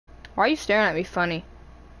Why are you staring at me funny?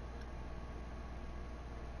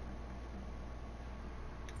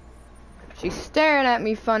 She's staring at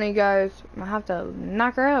me funny, guys. I have to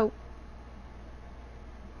knock her out.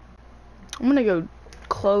 I'm gonna go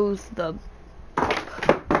close the...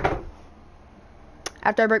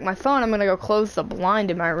 After I break my phone, I'm gonna go close the blind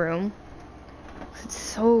in my room. It's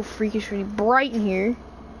so freakishly bright in here.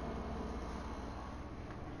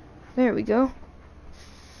 There we go.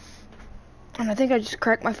 And I think I just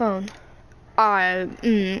cracked my phone.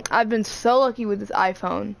 I've been so lucky with this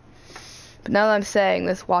iPhone. But now that I'm saying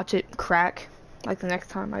this, watch it crack. Like the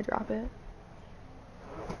next time I drop it.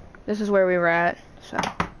 This is where we were at, so.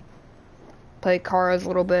 Played cars a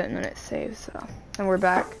little bit and then it saves, so. And we're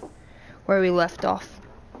back where we left off.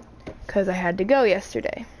 Because I had to go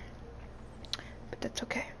yesterday. But that's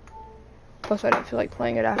okay. Plus I didn't feel like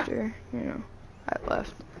playing it after, you know, I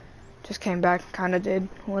left. Just came back, kinda did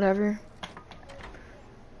whatever.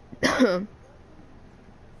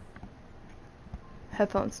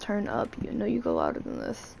 Headphones turn up. You know you go louder than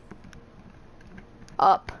this.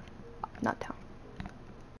 Up, not down.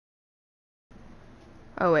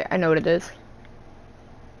 Oh wait, I know what it is.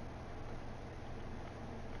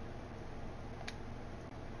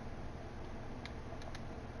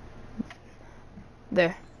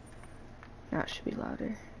 There. Now it should be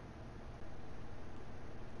louder.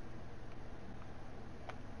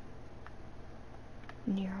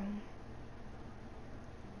 Near home.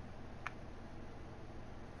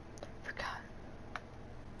 Forgot.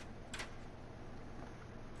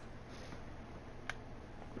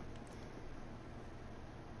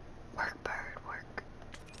 Work, bird, work.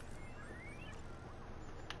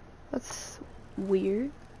 That's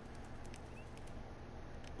weird.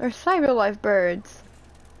 They're cyber life birds.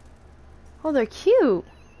 Oh, they're cute.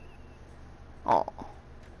 Oh.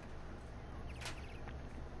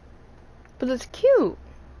 But it's cute.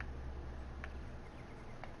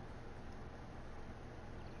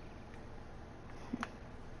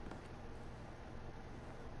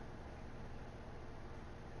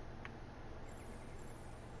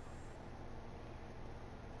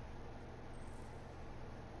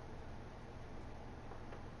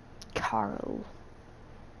 Carl.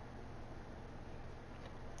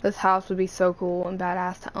 This house would be so cool and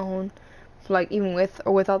badass to own. Like, even with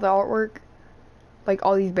or without the artwork. Like,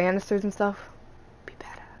 all these banisters and stuff. Be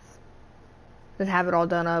badass. Then have it all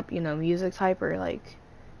done up, you know, music type or, like,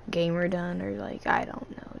 gamer done or, like, I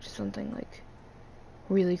don't know. Just something, like,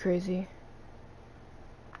 really crazy.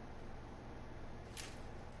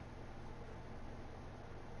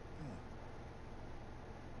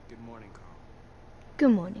 Good morning, Carl.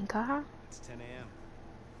 Good morning, Carl. It's 10 a.m.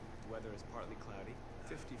 The weather is partly cloudy,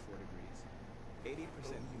 54 degrees,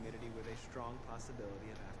 80% humidity with a strong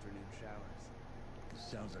possibility of afternoon showers.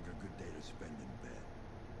 Sounds like a good day to spend in bed.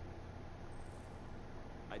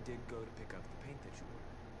 I did go to pick up the paint that you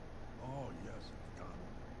ordered. Oh, yes, I forgot.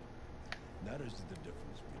 That is the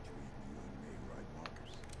difference between you and me, right,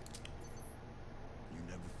 Marcus? You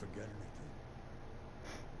never forget anything.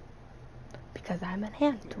 Because I'm a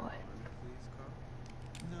hand toy. Please, Carl?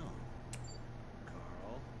 No.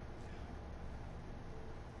 Carl?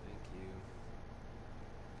 Thank you.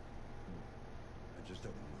 I just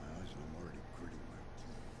opened my eyes and I'm already gritting my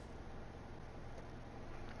teeth.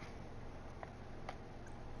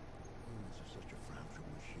 Humans are such a fragile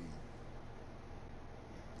machine.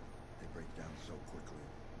 They break down so quickly.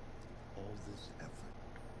 All this effort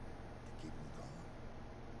to keep them going.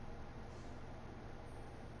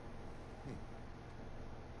 Hey,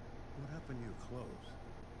 what happened to your clothes?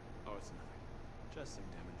 Oh, it's nothing. Just some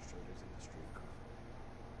demonstrators in the street, Carl.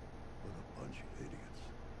 What a bunch of idiots.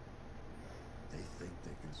 They think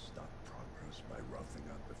they can stop progress by roughing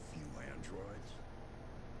up a few androids.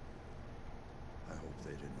 I hope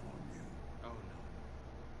they didn't harm you. Oh, no.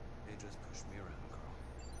 They just pushed me around, Carl.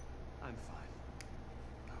 I'm fine.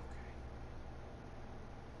 Okay.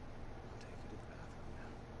 I'll take you to the bathroom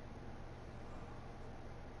now.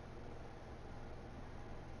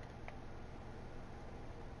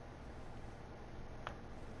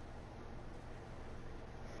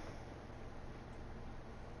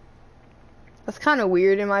 That's kind of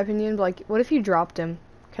weird in my opinion. But like, what if you dropped him?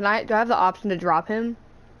 Do I have the option to drop him?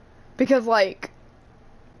 Because like,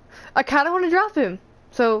 I kind of want to drop him.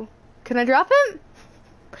 So, can I drop him?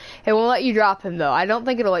 It won't let you drop him though. I don't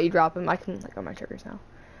think it'll let you drop him. I can like on my triggers now.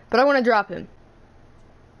 But I want to drop him.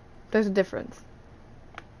 There's a difference.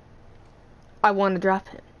 I want to drop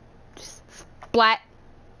him. Just splat.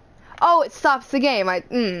 Oh, it stops the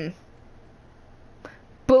game.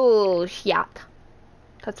 Bullshit.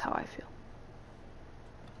 That's how I feel.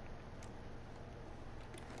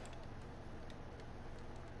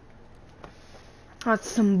 That's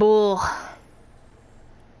some bull.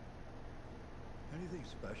 Anything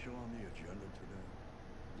special on the agenda today?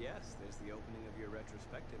 Yes, there's the opening of your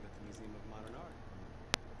retrospective at the Museum of Modern Art.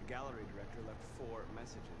 The gallery director left 4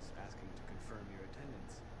 messages asking to confirm your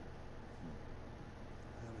attendance.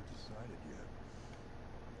 I haven't decided yet.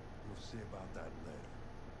 We'll see about that later.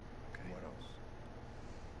 Okay. What else?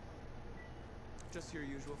 Just your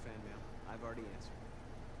usual fan mail. I've already answered.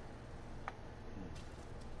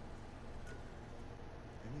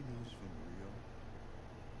 Any news from Rio?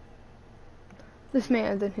 This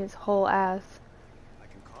man's in his whole ass. I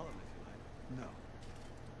can call him if you like. No.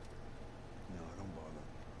 No, don't bother.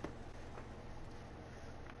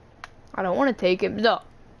 I don't want to take him. No.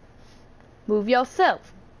 Move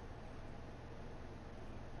yourself.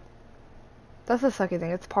 That's the sucky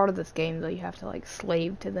thing. It's part of this game that you have to like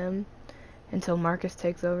slave to them until Marcus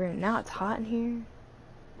takes over. And now it's hot in here.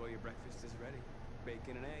 Well, your breakfast is ready.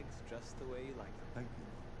 Bacon and eggs, just the way you like them. Thank you,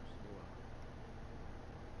 Marcus. You're welcome.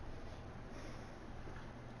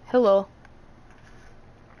 Hello.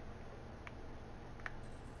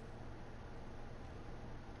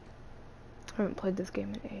 I haven't played this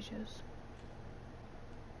game in ages.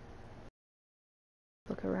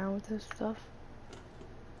 Look around with this stuff.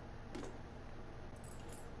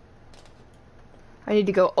 I need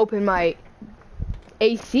to go open my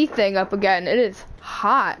AC thing up again. It is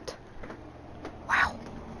hot. Wow.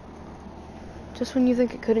 Just when you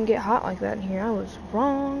think it couldn't get hot like that in here, I was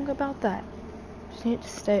wrong about that. Just need to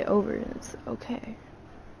stay over. It's okay.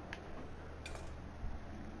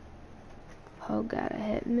 Oh, gotta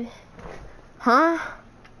hit me. Huh?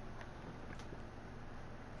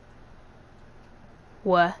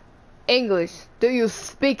 What? English. Do you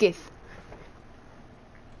speak it?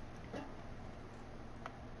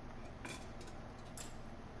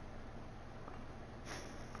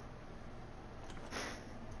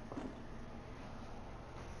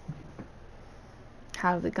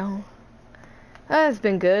 How's it going? It's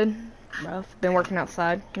been good. Rough. Been working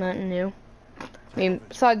outside. Nothing new. I mean,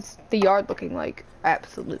 besides the yard looking like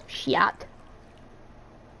absolute shit.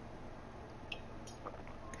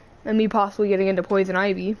 And me possibly getting into poison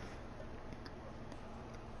ivy.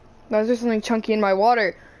 There's just something chunky in my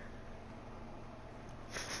water.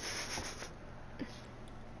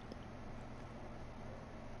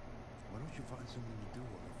 Why don't you find something to do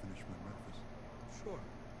while I finish my breakfast? Sure.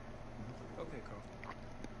 Okay, Carl.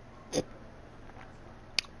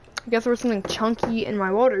 I guess there was something chunky in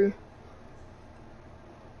my water.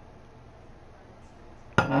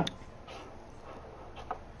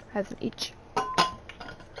 Has an itch.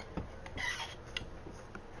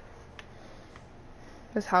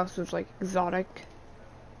 This house is like exotic.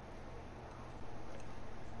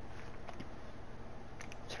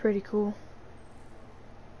 It's pretty cool.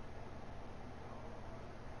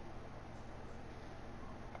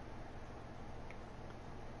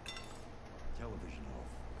 Television off.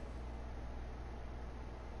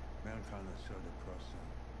 Mankind is so depressing.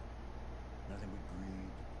 Nothing but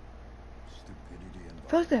greed, stupidity, and I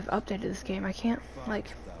feel like they've updated this game. I can't, like...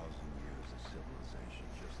 5,000 years of civilization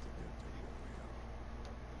just to get to where we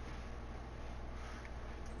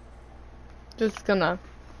are. Just gonna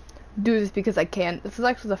do this because I can. This is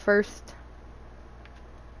actually the first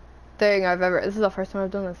thing I've ever... This is the first time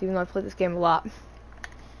I've done this, even though I've played this game a lot.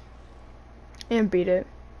 And beat it.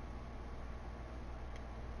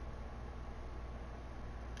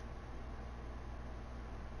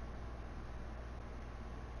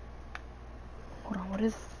 Hold on, what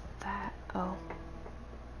is that? Oh.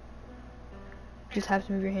 Just have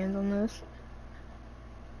to move your hands on this.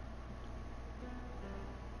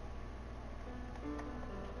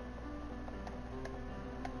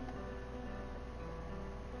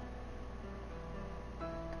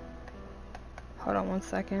 Hold on 1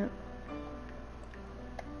 second.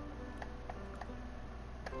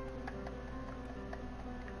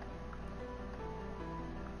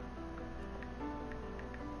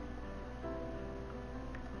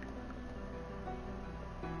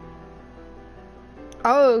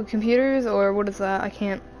 Oh, computers, or what is that? I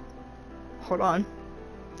can't. Hold on.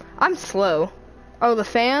 I'm slow. Oh, the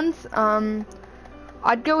fans?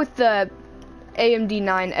 I'd go with the AMD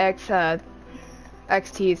 9X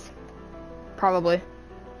XTs. Probably.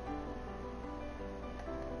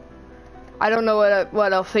 I don't know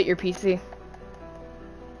what'll fit your PC.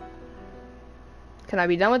 Can I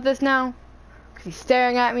be done with this now? Because he's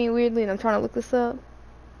staring at me weirdly and I'm trying to look this up.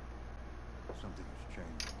 Something has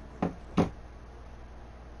changed in the way you play.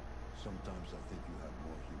 Sometimes I think you have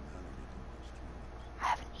more humanity than most humans. I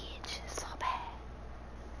have an itch so bad.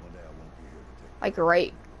 One day I won't be here to take Like care of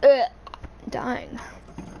right. you. Dying. You have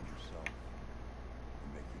to protect yourself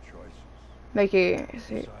and make your choices. Make a. See, Decide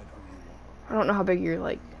who you are. I don't know how big your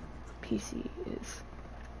like Who you want to become. PC is.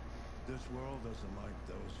 This world doesn't like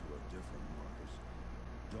those who are different, Marcus.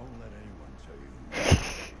 Don't let anyone tell you who you are.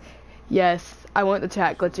 Yes, I want the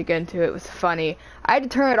chat glitch again too. It was funny. I had to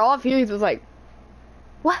turn it off. He was like,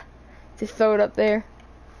 "What?" Just throw it up there.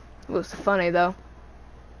 It was funny though.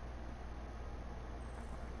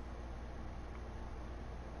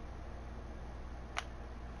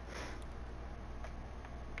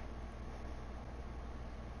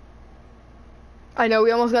 I know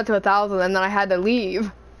we almost got to 1,000 and then I had to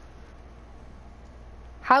leave.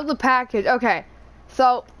 How's the package? Okay,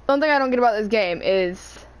 so one thing I don't get about this game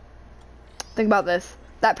is, think about this.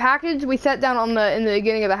 That package we set down on in the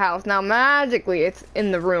beginning of the house. Now magically it's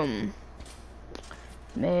in the room.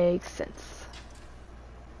 Makes sense.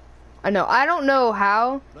 I know. I don't know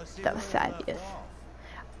how. That was sad. Yes.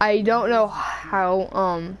 I don't know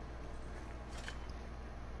how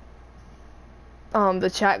the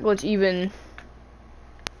chat glitch even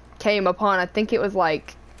came upon. I think it was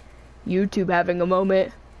like YouTube having a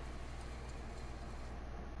moment.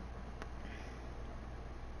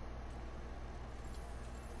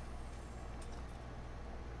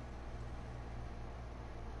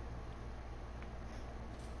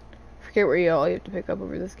 Forget where you have to pick up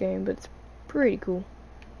over this game, but it's pretty cool.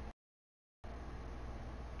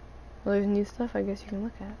 Well, there's new stuff I guess you can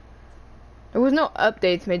look at. There was no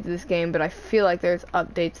updates made to this game, but I feel like there's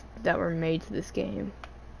updates that were made to this game.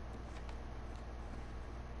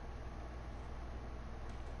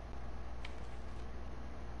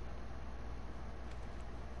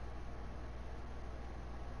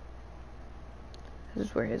 This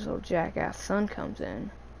is where his little jackass son comes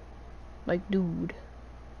in. Like, dude.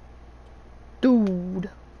 Dude.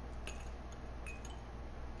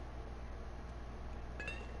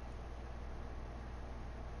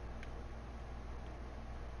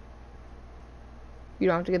 You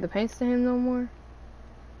don't have to get the paints to him no more?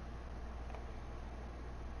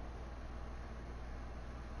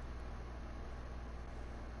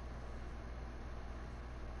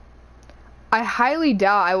 I highly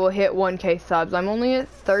doubt I will hit 1K subs. I'm only at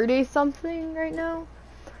 30 something right now.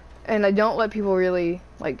 And I don't let people really,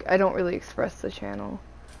 like, I don't really express the channel.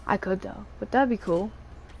 I could though, but that'd be cool.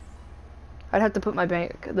 I'd have to put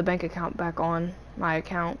the bank account back on my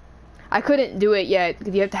account. I couldn't do it yet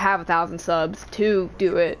because you have to have 1,000 subs to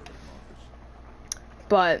do it.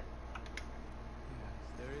 But Yes,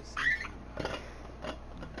 there is something about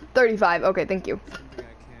it. 35. Okay, thank you. Something I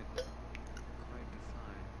can't quite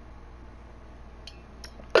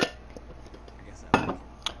define. I guess I like it.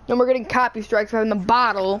 No more getting copy strikes for having the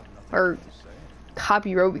bottle or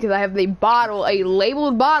copyright because I have the bottle, a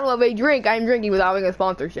labeled bottle of a drink I'm drinking without having a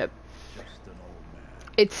sponsorship. Just an old man.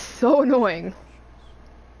 It's so annoying.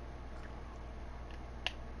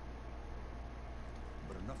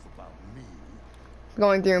 But enough about me.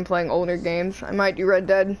 Going through and playing older games. I might do Red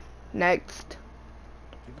Dead next.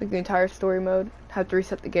 Like the entire story mode. Have to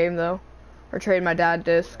reset the game though. Or trade my dad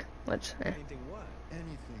disc. Which, Anything what?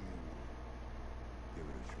 Anything you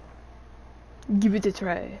want. Give it a try.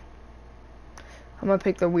 give it a try. I'm gonna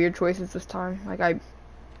pick the weird choices this time.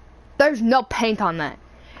 There's no paint on that.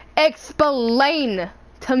 Explain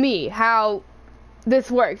to me how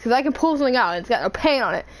this works. Because I can pull something out and it's got no paint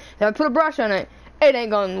on it. If I put a brush on it, it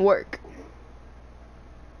ain't gonna work.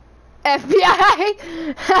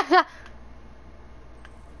 FBI!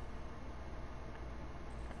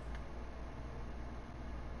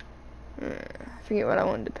 I forget what I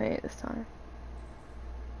wanted to paint this time.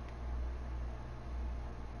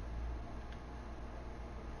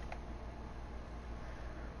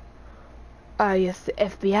 Ah, yes, the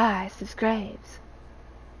FBI subscribes.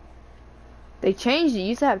 They changed it. You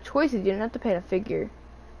used to have choices. You didn't have to paint a figure.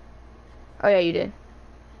 Oh, yeah, you did.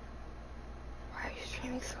 Why are you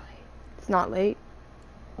streaming so late? It's not late.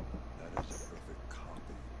 That is a perfect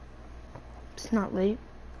copy It's not late.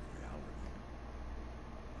 of reality.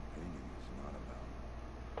 A painting is not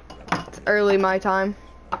about It's early my time.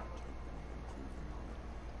 showing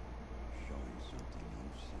something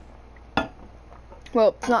you see. Well,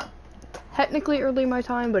 it's not technically early my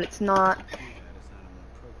time, but it's not. That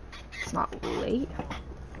is not in the program. It's not late.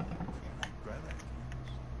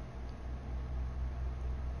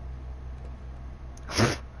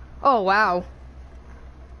 Oh wow.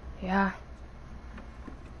 Yeah.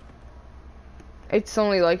 It's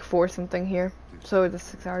only like 4 something here, so it's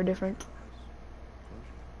a 6-hour difference.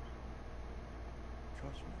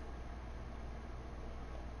 Trust me.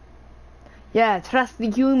 Yeah, trust the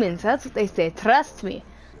humans. That's what they say. Trust me.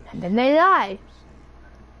 And then they lie.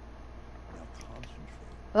 Now concentrate.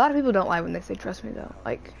 A lot of people don't lie when they say trust me though.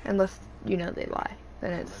 Like, unless you know they lie.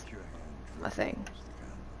 Then it's Let your hand a thing.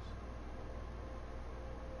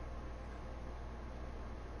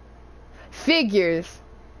 Figures.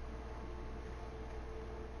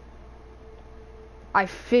 I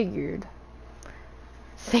figured.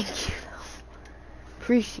 Thank you.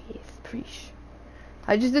 Appreciate.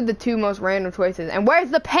 I just did the 2 most random choices. And where's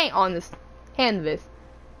the paint on this canvas?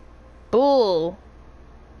 Bull.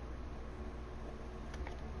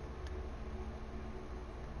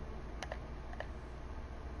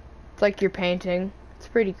 It's like you're painting. It's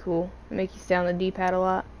pretty cool. It makes you stay on the D-pad a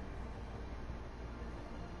lot.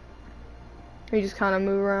 You just kind of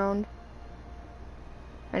move around.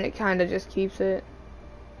 And it kind of just keeps it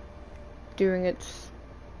doing its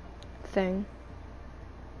thing.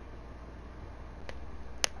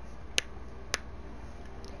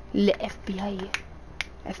 Le FBI.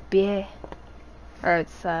 FBI. Or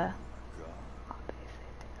it's, FBI.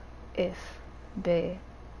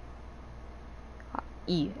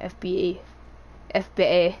 FBI.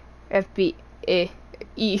 FBI. FBI.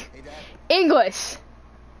 English!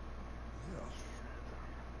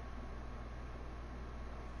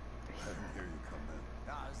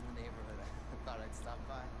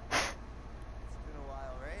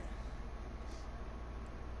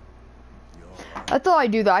 That's all I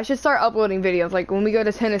do though. I should start uploading videos. Like when we go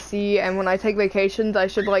to Tennessee and when I take vacations, I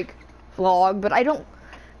should like vlog. But I don't.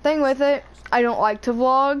 Thing with it, I don't like to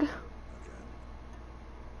vlog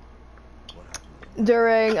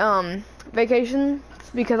during vacation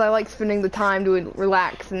because I like spending the time to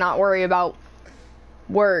relax and not worry about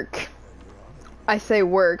work. I say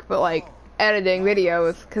work, but like editing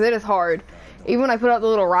videos because it is hard. Even when I put out the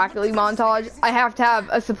little Rocket League montage, I have to have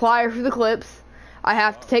a supplier for the clips. I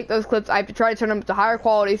have to take those clips. I have to try to turn them up to higher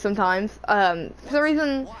quality sometimes. For some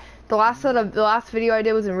reason, the last video I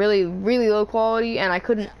did was in really low quality, and I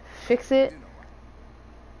couldn't fix it,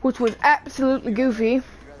 which was absolutely goofy.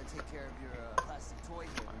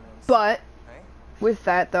 But with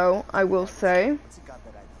that, though, I will say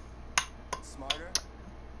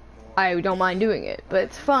I don't mind doing it, but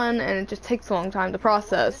it's fun, and it just takes a long time to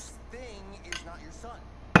process.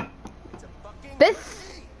 This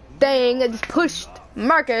thing that just pushed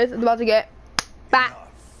Marcus is about to get back.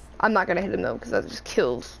 I'm not gonna hit him though because that just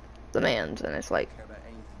kills the man's, and it's like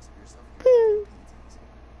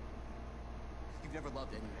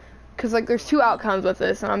because like there's 2 outcomes with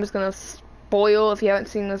this, and I'm just gonna spoil if you haven't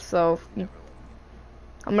seen this. So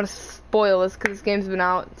I'm gonna spoil this because this game's been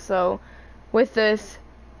out. So with this,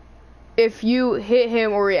 if you hit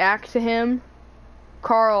him or react to him,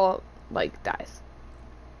 Carl like dies,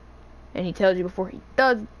 and he tells you before he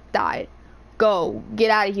does die, go,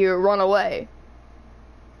 get out of here, run away.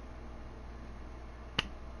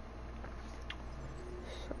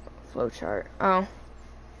 Flowchart. Oh.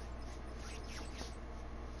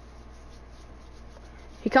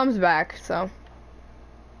 He comes back, so.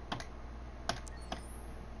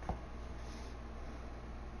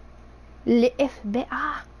 Le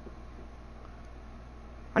FBI.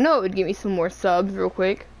 I know it would give me some more subs real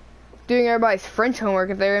quick. Doing everybody's French homework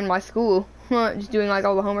if they're in my school. Just doing like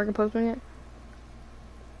all the homework and posting it.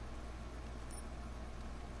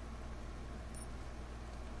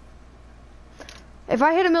 If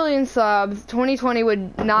I hit 1 million subs, 2020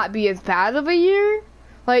 would not be as bad of a year.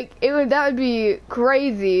 Like that would be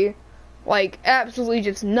crazy. Like absolutely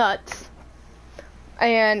just nuts.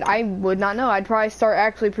 And I would not know. I'd probably start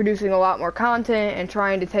actually producing a lot more content and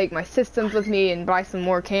trying to take my systems with me and buy some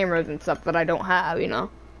more cameras and stuff that I don't have, you know.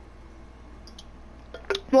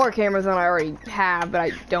 More cameras than I already have, but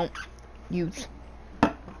I don't use.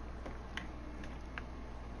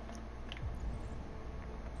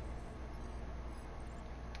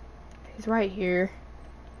 He's right here.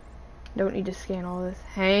 Don't need to scan all this.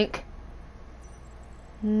 Hank.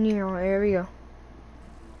 There we go.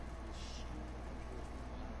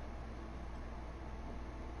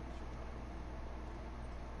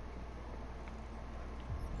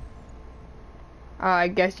 I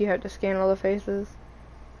guess you have to scan all the faces.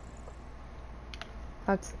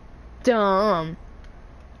 That's dumb.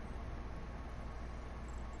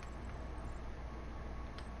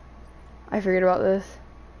 I forget about this.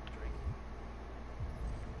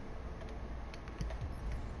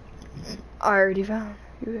 I already found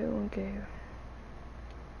you. Okay.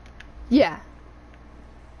 Yeah.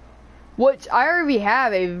 Which I already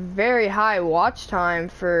have a very high watch time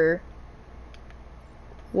for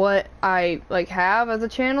what I like have as a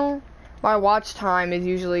channel. My watch time is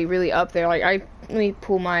usually really up there. Like let me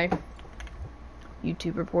pull my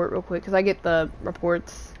YouTube report real quick because I get the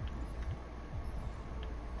reports.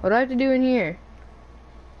 What do I have to do in here?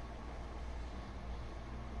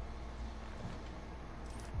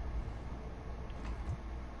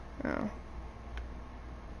 Oh.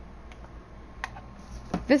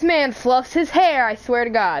 This man fluffs his hair, I swear to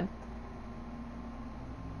God.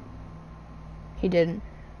 He didn't.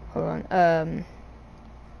 Hold on.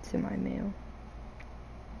 To my mail.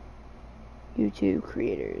 YouTube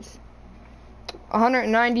creators.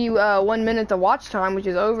 191 minutes of watch time, which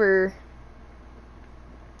is over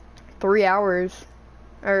 3 hours.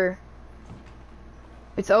 Or,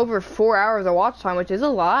 it's over 4 hours of watch time, which is a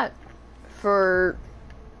lot for,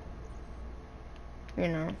 you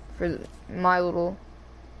know, for my little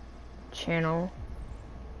channel.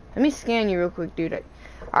 Let me scan you real quick, dude. I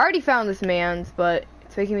already found this man's, but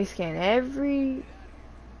it's making me scan every...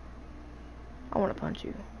 I want to punch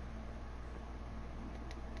you.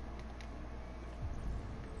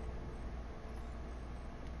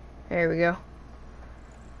 There we go.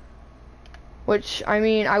 Which, I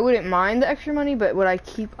mean, I wouldn't mind the extra money, but would I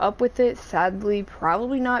keep up with it? Sadly,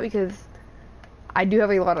 probably not, because I do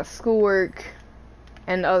have a lot of schoolwork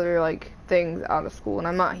and other, like, things out of school. And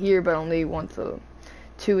I'm not here, but only once a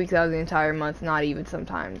 2 weeks out of the entire month, not even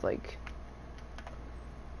sometimes. Like,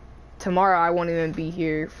 tomorrow I won't even be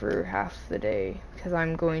here for half the day, because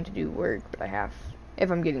I'm going to do work, but I have, if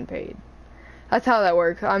I'm getting paid. That's how that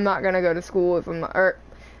works. I'm not going to go to school if I'm not, or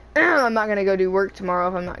I'm not gonna go do work tomorrow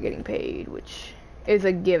if I'm not getting paid, which is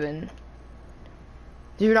a given.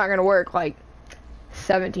 You're not gonna work like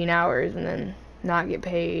 17 hours and then not get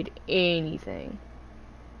paid anything.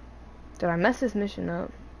 Did I mess this mission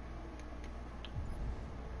up?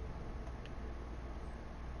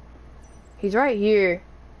 He's right here.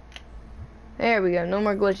 There we go, no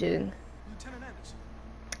more glitching. Lieutenant Anderson,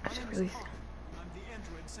 I my just name is really... Khan. I'm the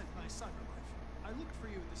android sent by Cyberlife. I looked for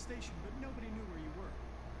you at the station, but nobody knew where you were.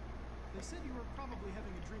 They said you were probably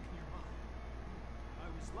having a drink nearby. I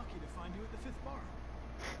was lucky to find you at the 5th bar.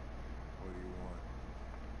 What do you want?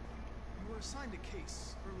 You were assigned a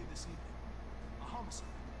case early this evening. A homicide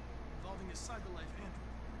involving a Cyberlife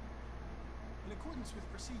android. In accordance with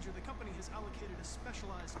procedure, the company has allocated a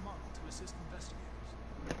specialized model to assist investigators.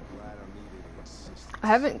 Well, I don't need any assistance. I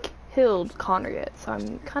haven't killed Connor yet, so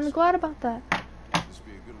I'm kind of glad about that. Just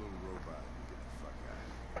be a good little robot and get the fuck out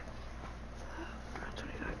of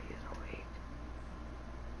here. 25 years awake.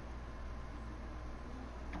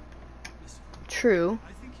 Listen, True.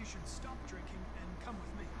 I think you should stop drinking and come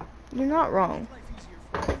with me. You're not wrong. Make life easier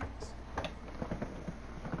for you.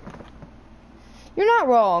 You're not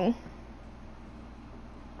wrong.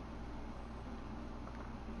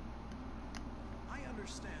 I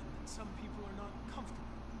understand that some people are not comfortable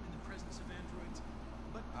in the presence of androids,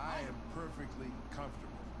 but I am perfectly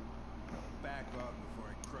comfortable. Back up before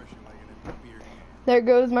I crush you like an empty beer can. There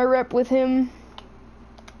goes my rep with him.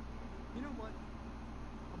 You know what?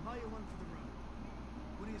 I'll buy you one for the road.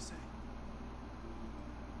 What do you say?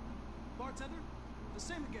 Bartender, the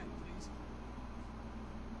same again, please.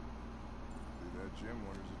 Dude, that gym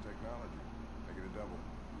wonders of technology. Make it a double.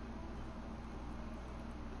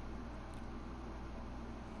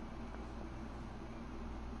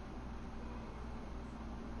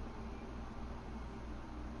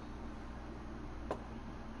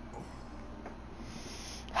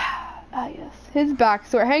 Ah, yes. His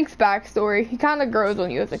backstory, Hank's backstory, he kind of grows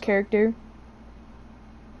on you as a character.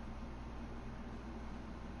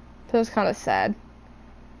 So it's kind of sad.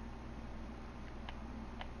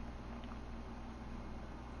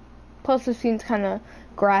 Plus, this scene's kind of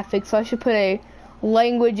graphic, so I should put a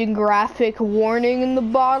language and graphic warning in the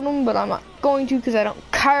bottom, but I'm not going to because I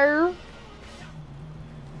don't care. You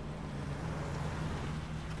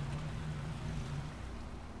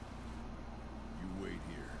wait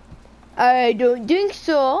here. I don't think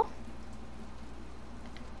so.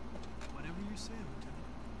 Whatever you say, Lieutenant.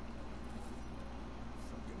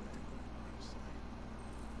 Fucking android parasite.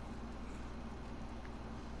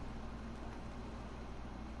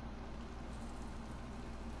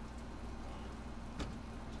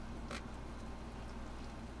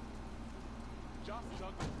 Josh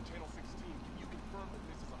Douglas from Channel 16, can you confirm that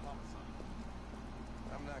this is a homicide?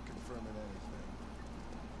 I'm not confirming anything.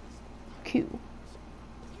 Q.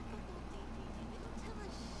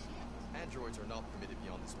 Androids are not permitted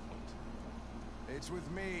beyond this point. It's with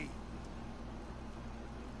me.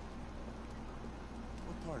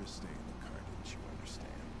 What part of staying in the car didn't you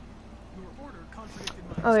understand? Your order contradicted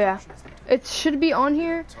my Oh yeah. instructions, Lieutenant. It should be on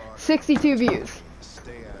here. 62 views.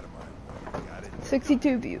 Stay out of my way. Got it?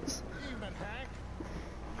 62 views. Evening, Hank.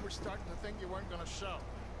 You were starting to think you weren't gonna show.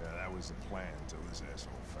 Yeah, that was the plan until this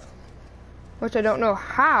asshole found me. Which I don't know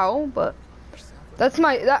how, but that's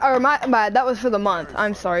my that was for the month.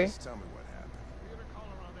 I'm sorry. Just tell me what happened. You had a call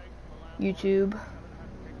around 8 from the last YouTube. had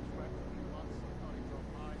pictures back a few months. Thought he drove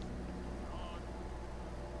by.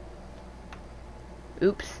 Gone.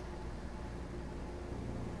 Oops.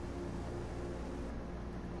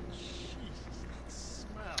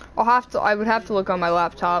 I would have to look on my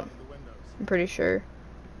laptop. The windows. I'm pretty sure.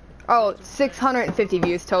 Oh, 650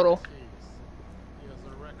 views total. He has a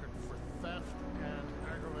record for theft and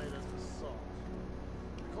aggravated assault.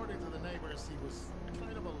 According to the neighbors, he was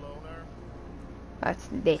kind of a loner. That's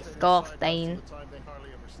Stayed inside most disgusting. of the time, they hardly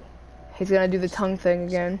ever saw him. He's gonna do the tongue thing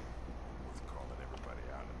again. Was calling everybody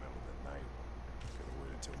out in the middle of the night. Could have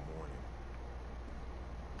waited till morning.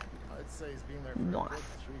 I'd say he's been there for Nice. a good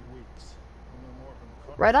 3 weeks. No more from the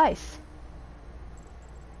car Red ice.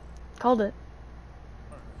 Called it.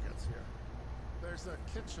 gets here. There's a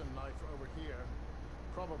kitchen knife over here.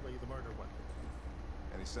 Probably the murder weapon.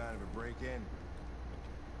 Any sign of a break-in?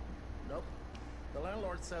 Nope. The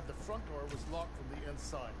landlord said the front door was locked from the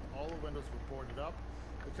inside. All the windows were boarded up.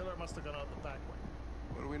 The killer must have gone out the back way.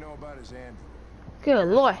 What do we know about his android? Good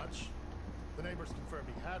lord. Much. The neighbors confirmed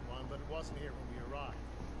he had one, but it wasn't here when we arrived.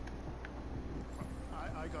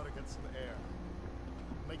 I gotta get some air.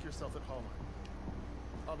 Make yourself at home.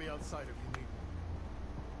 I'll be outside if you need me.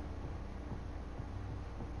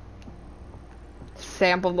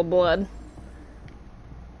 Sample the blood.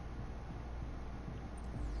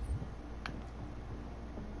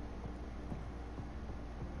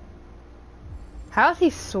 How is he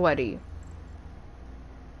sweaty?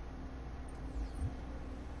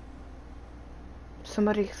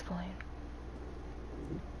 Somebody explain.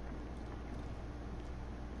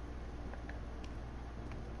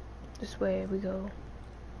 This way we go.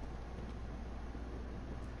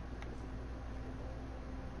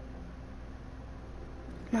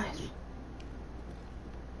 Nice.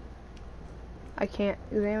 I can't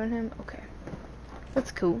examine him? Okay. That's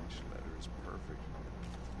cool. This letter is perfect.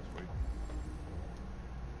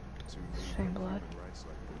 Just wait. Same blood. Human rights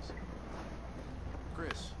like this.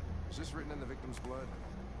 Chris, is this written in the victim's blood?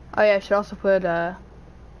 Oh yeah, I should also put a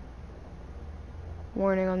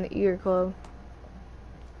warning on the ear club.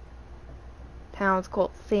 Town's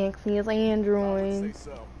called Sexy as I would Android.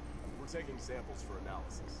 say so. We're taking samples for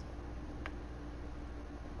analysis.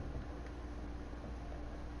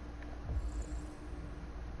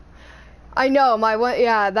 I know,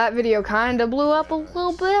 yeah, that video kinda blew up a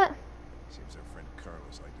little bit. Seems our friend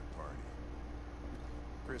Carlos liked to party.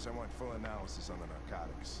 Chris, I want full analysis on the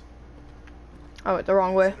narcotics. I went the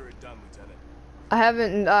wrong way. Consider it done, Lieutenant. I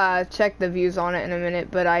haven't checked the views on it in a minute,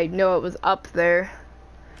 but I know it was up there.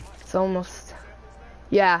 It's almost...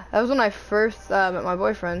 Yeah, that was when I first met my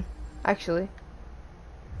boyfriend, actually.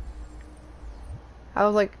 I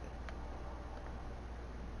was like...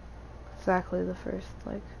 Exactly the first,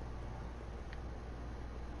 like...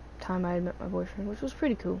 time I had met my boyfriend, which was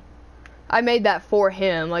pretty cool. I made that for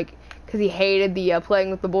him, like, because he hated the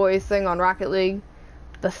playing with the boys thing on Rocket League.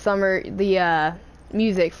 The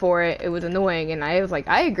music for it was annoying, and I was like,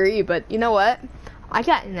 I agree, but you know what? I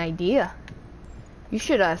got an idea. You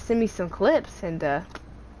should send me some clips, and that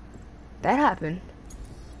happened.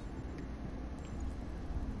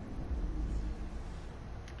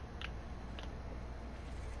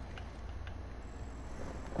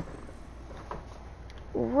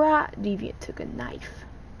 Right, Deviant took a knife.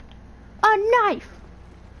 A knife!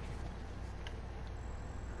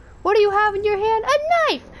 What do you have in your hand?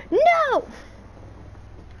 A knife! No!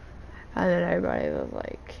 And then everybody was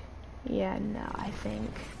like, yeah, no, I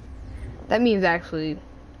think. That means actually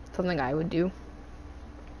something I would do.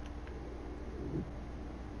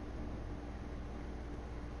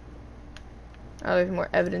 Oh, there's more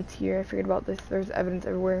evidence here. I forget about this. There's evidence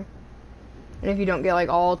everywhere. And if you don't get like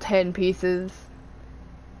all 10 pieces,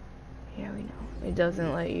 yeah, we know. It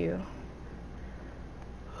doesn't let you.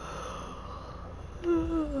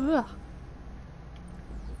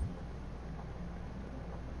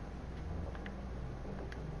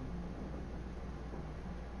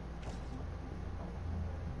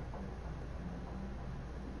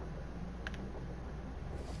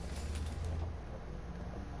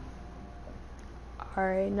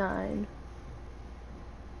 RA9.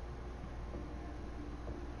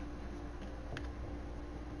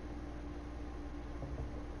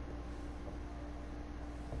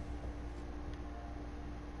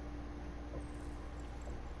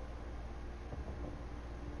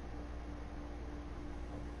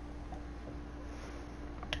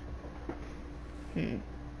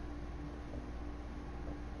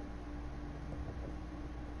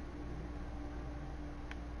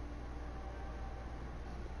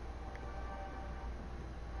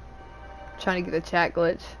 Trying to get the chat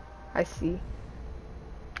glitch. I see.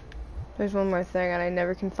 There's one more thing and I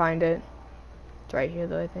never can find it. It's right here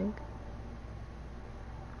though, I think.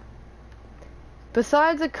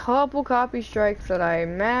 Besides a couple copy strikes that I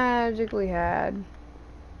magically had.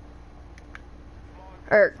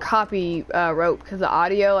 or copy rope, because the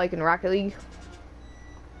audio, like in Rocket League,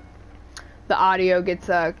 the audio gets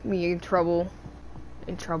me in trouble.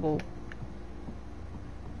 In trouble.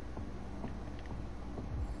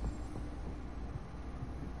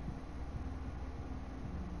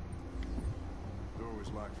 Door was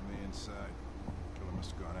locked from the inside. Killer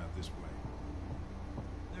must have gone out this way.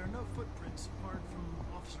 There are no footprints apart from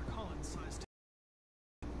Officer Collins' size.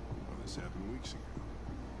 Well, this happened weeks ago.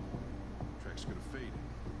 Tracks could have faded.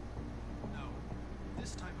 No,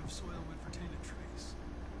 this type of soil would retain a trace.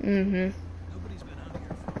 Mm-hmm. Nobody's been out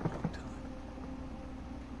here for a long time.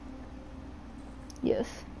 Yes.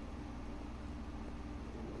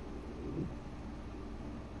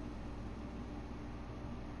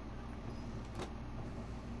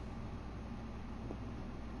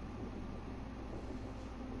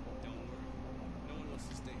 Don't worry. No one wants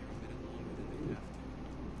to stay here a minute longer than they have to.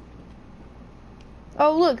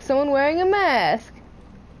 Oh, look, someone wearing a mask.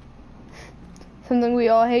 Something we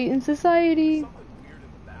all hate in society. Something weird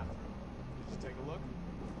in the bathroom. Did you take a look?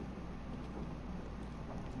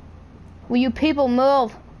 Will you people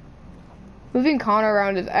move? Moving Connor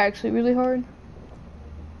around is actually really hard.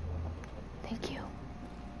 Thank you.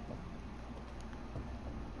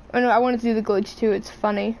 Oh no, I wanted to do the glitch too, it's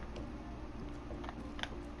funny.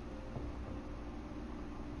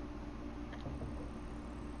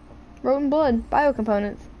 Rotten blood,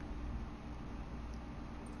 biocomponents.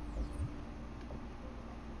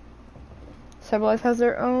 Cyberlife has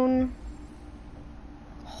their own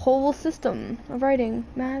whole system of writing.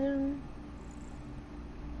 Imagine.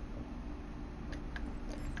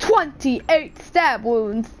 28 stab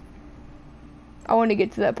wounds. I want to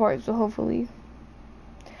get to that part, so hopefully.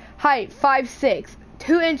 Height 5'6",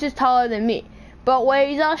 2 inches taller than me, but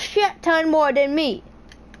weighs a shit ton more than me.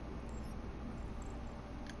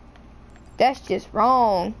 That's just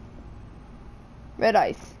wrong. Red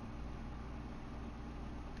ice.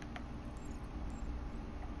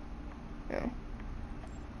 No.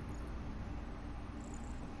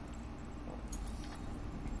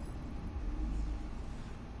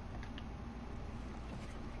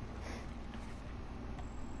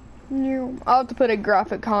 I'll have to put a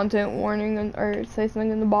graphic content warning or say something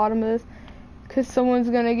in the bottom of this, because someone's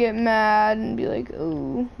gonna get mad and be like,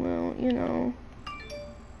 oh, well, you know.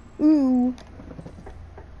 Ooh.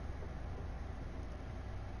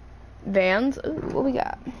 Vans? Ooh, what we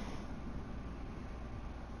got?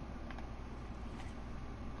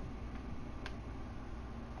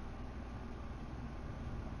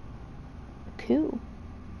 Cool.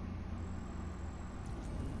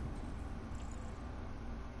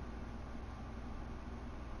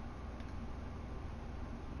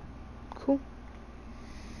 Cool.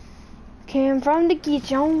 Came from the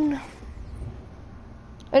kitchen.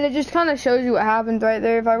 And it just kind of shows you what happened right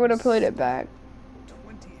there if I would have played it back.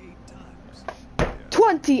 28 times.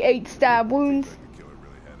 28 stab wounds. The killer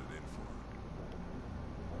really had it in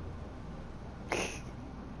for him.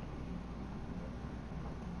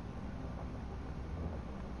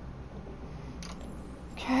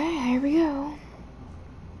 Okay, here we go.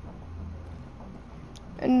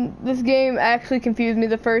 And this game actually confused me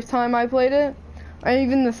the first time I played it, or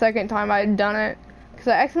even the second time I had done it, because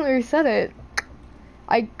I accidentally reset it.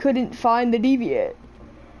 I couldn't find the deviant,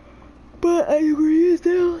 but I agree it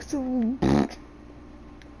now, so.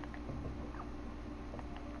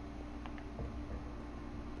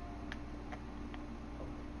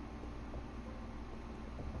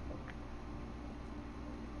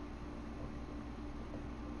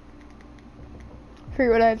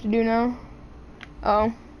 Forget what I have to do now.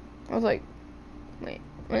 Oh, I was like, wait,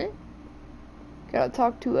 what? Gotta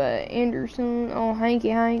talk to Anderson. Oh, Hanky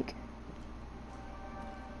Hank.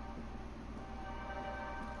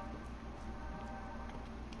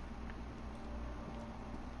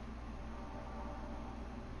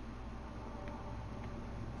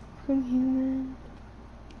 From human.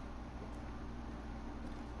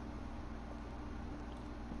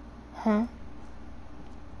 Huh?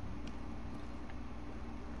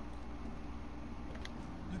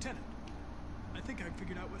 Lieutenant, I think I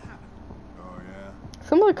figured out what happened. Oh, yeah?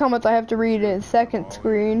 Some of the comments I have to read in second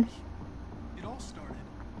screen. It all started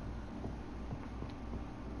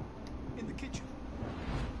in the kitchen.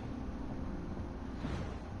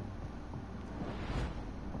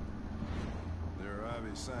 There are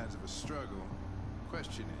obvious signs of a struggle.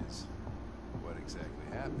 Question is, what exactly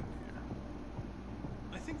happened here?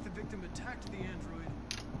 I think the victim attacked the android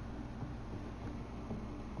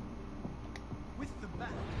with the bat.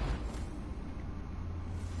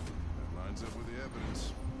 That lines up with the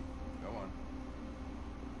evidence. Go on.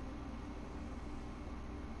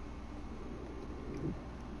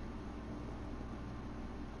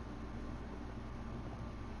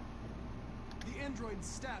 android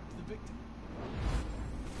stabbed the victim.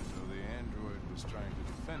 So the android was trying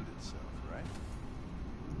to defend itself, right?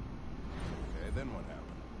 Okay, then what happened?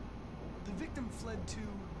 The victim fled to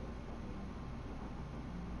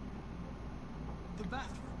the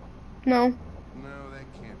bathroom. No, No, that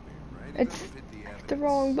can't be right. It it's doesn't fit the evidence. the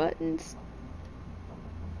wrong buttons.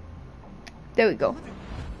 There we go.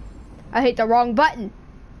 I hit the wrong button.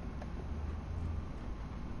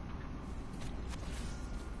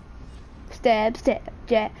 Stab, stab,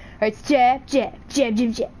 jab. Or it's jab, jab, jab,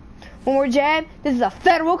 jab, jab. One more jab. This is a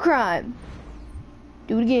federal crime.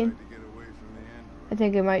 Do it again. Tried to get away from the android. I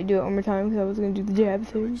think I might do it one more time because I was gonna do the jab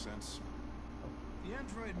That thing. makes sense. The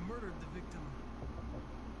android murdered the victim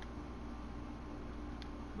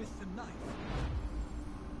with the knife.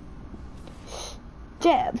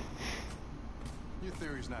 Jab. Your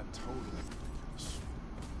theory's not totally false,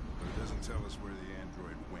 but it doesn't tell us where the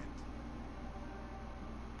android went.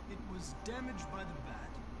 It was damaged by the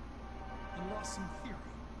bat and lost some theory.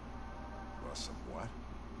 Lost some what?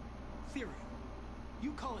 Theory.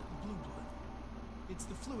 You call it blue blood. It's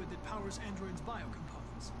the fluid that powers androids'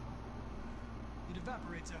 biocomponents. It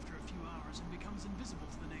evaporates after a few hours and becomes invisible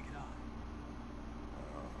to the naked eye.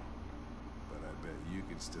 Oh, but I bet you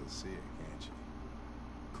can still see it, can't you?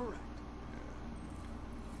 Correct.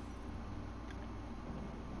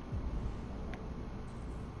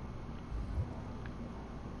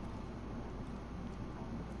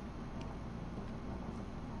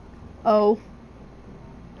 Oh.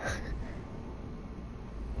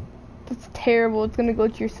 That's terrible. It's gonna go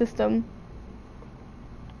to your system.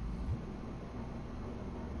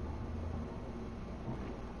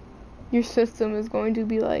 Your system is going to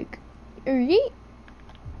be like, yeet.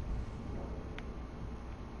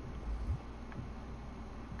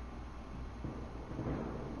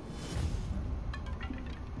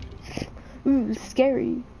 Ooh,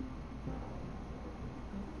 scary.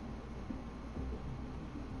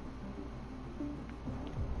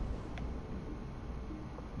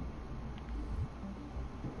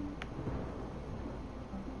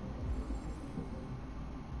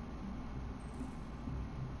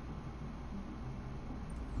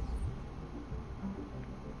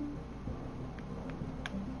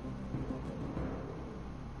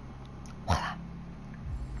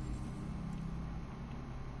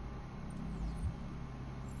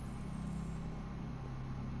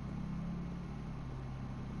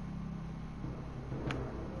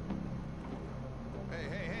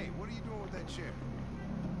 Hey, what are you doing with that chair?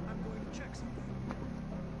 I'm going to check something.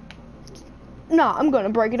 Nah, I'm gonna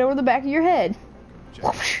break it over the back of your head.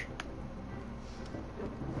 Check.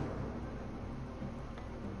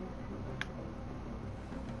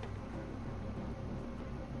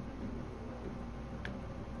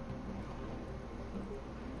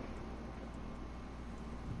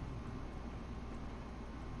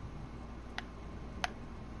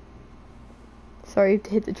 Sorry, you have to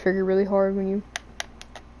hit the trigger really hard when you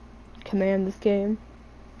command this game.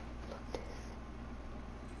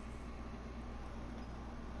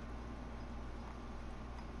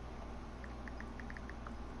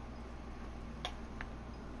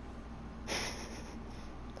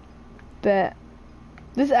 Bet.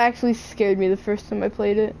 This actually scared me the first time I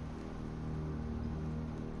played it.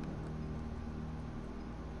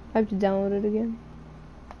 I have to download it again.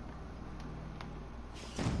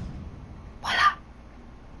 Voila!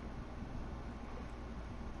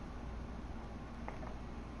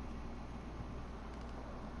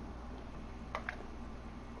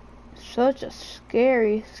 Such a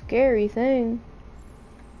scary, scary thing.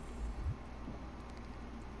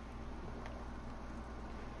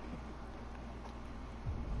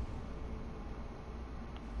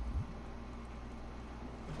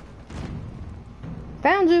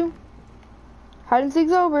 Found you. Hide and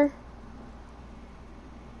seek's over.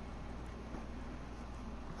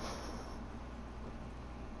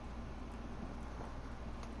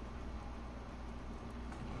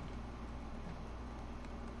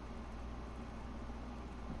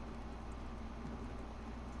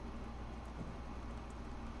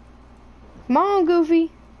 Come on,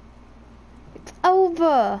 Goofy. It's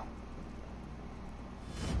over.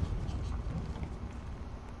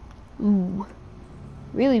 Ooh.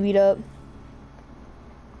 Really beat up.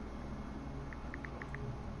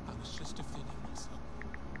 I was just defending myself.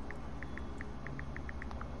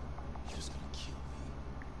 He was gonna kill me.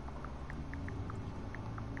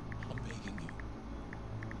 I'm begging you.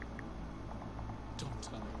 Don't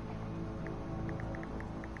tell him.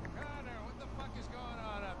 Connor, what the fuck is going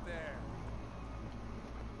on up there?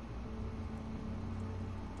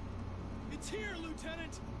 It's here,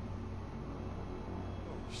 Lieutenant!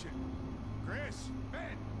 Oh, shit. Chris,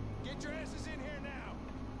 Ben, Get your asses in here now.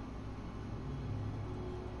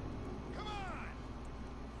 Come on.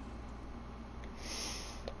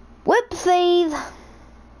 Whoopsies!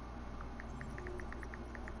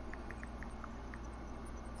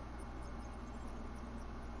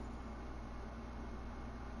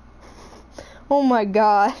 Oh my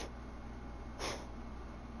god.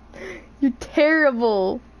 You're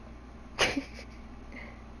terrible.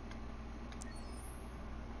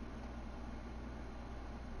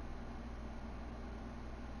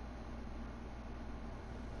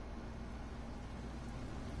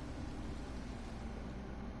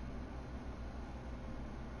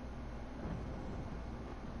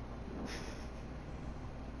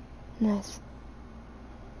 Nice.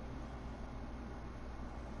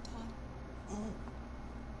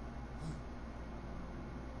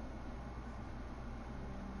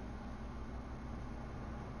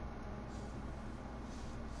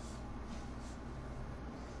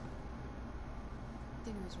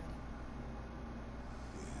 Dinner is ready.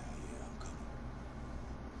 Yeah, I'm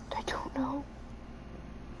coming. I don't know.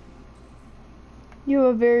 You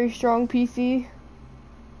have a very strong PC.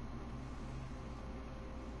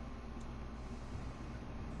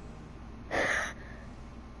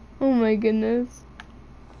 Oh my goodness.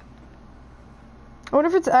 I wonder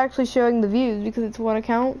if it's actually showing the views because it's one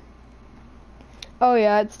account. Oh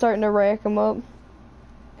yeah, it's starting to rack them up.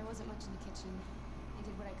 There wasn't much in the kitchen. I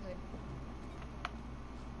did what I could.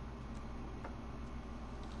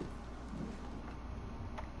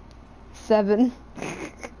 7.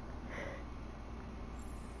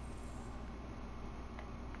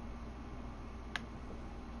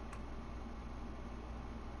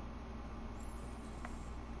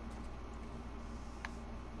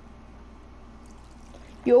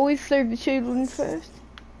 You always serve the children first.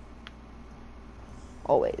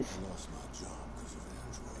 Always. I lost my job because of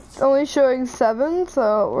androids. It's only showing 7,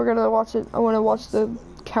 so we're gonna watch it. I wanna watch the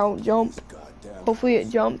count jump. Goddamn Hopefully it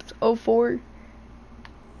house. jumps. 04. You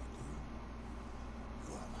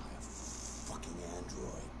are my fucking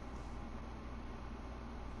android.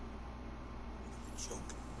 What are you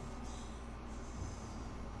joking?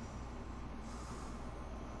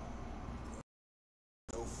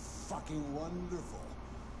 So fucking wonderful.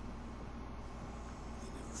 You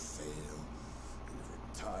never fail. You're never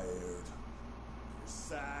tired. You're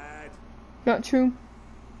sad. Not true.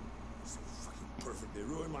 You're so fucking perfect. They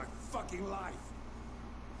ruined my fucking life.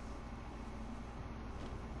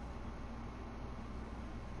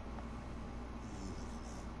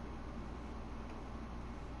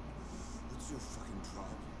 What's your fucking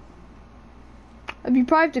problem? You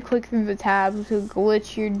probably have to click through the tabs to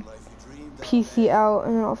glitch your Life you dreamed of, PC eh? out,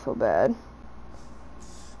 and then I'll feel bad.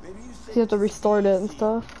 Maybe you think You have to it's restore it and easy.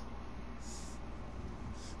 stuff.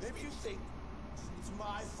 Maybe you think it's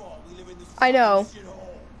my fault we live in this I know. fucking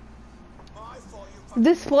shithole. My fault you're fucking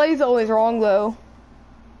Display's always wrong though.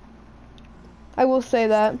 I will say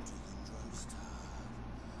that.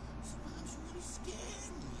 Sometimes you really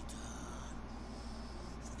scared me, Don.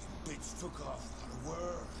 Fucking bitch took off without a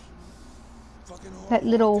word. Fucking That whore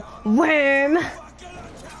little walked down wham. fucking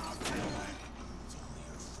accountant. It's all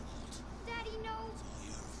your fault. Daddy, no! It's all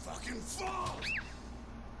your fucking fault.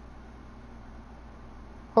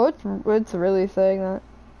 Oh, it's really saying that.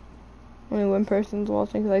 Only one person's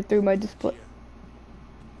watching because I threw my display.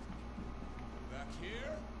 Back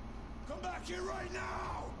here? Come back here right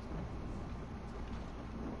now!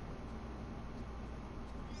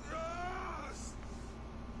 Yes!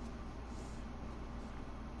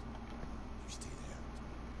 You stay there.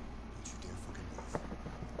 Don't you dare fucking move.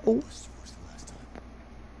 Oh. Bust you worse than last time.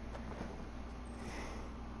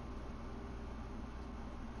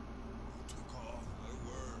 You took off my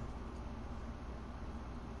word.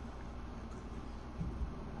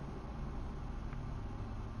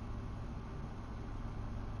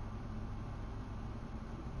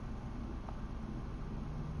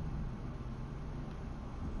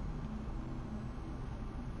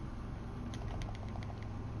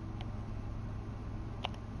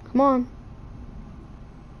 Come on.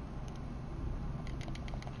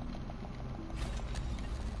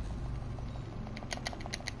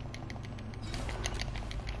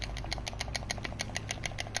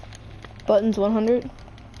 Buttons 100.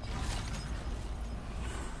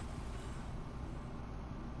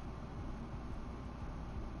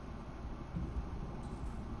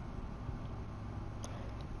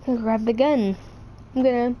 Gonna grab the gun. I'm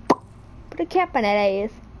gonna put a cap on that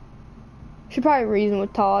ass. Should probably reason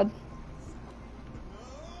with Todd.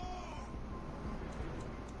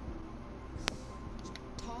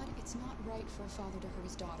 Todd, it's not right for a father to hurt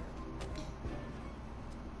his daughter.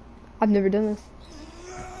 I've never done this.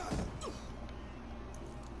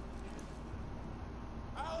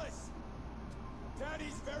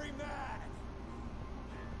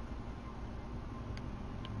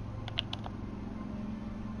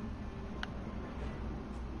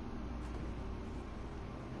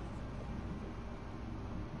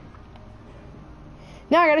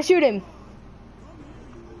 Now I gotta shoot him.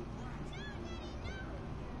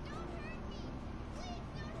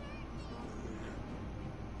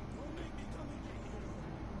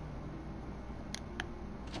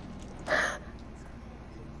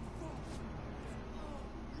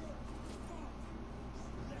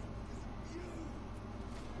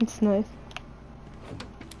 It's nice.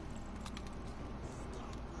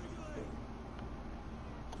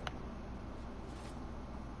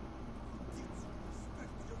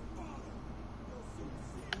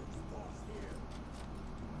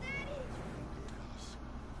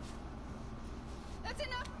 That's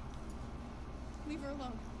enough. Leave her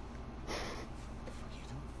alone. You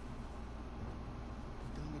don't.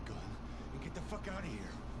 Put down the gun and get the fuck out of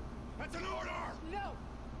here. That's an order! No!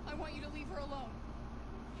 I want you to leave her alone.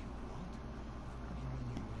 You want? What do you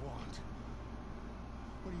mean you want?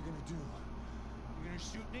 What are you gonna do? You're gonna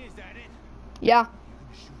shoot me? Is that it? Yeah. You're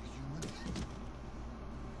gonna shoot a human?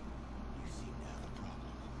 You seem to have a problem.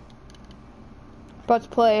 About to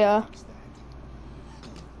play, Fix that.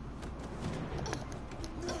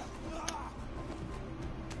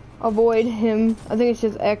 avoid him. I think it's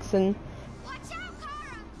just X and... Watch out,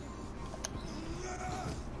 Kara!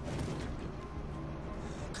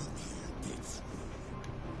 Come here, bitch.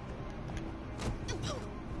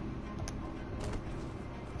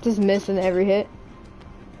 just missing every hit.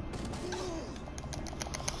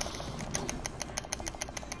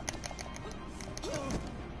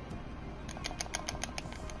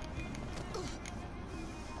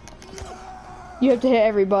 You have to hit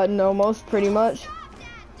every button almost, pretty much.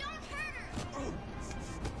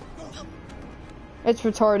 It's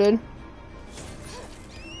retarded.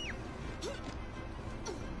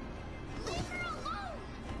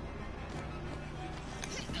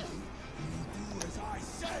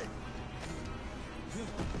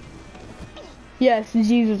 Yes,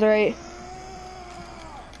 Jesus, right.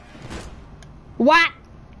 What?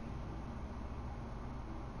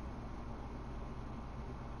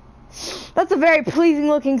 That's a very pleasing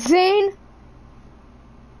looking scene.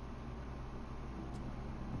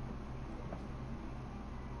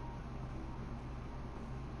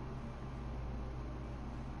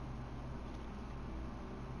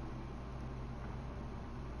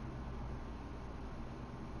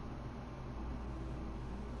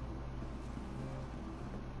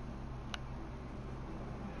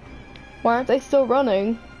 Why aren't they still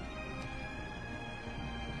running?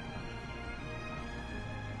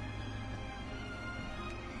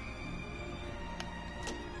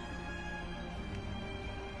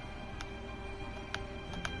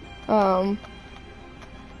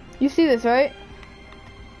 You see this, right?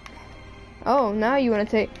 Oh, now you want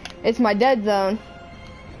to take... It's my dead zone.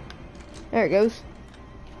 There it goes.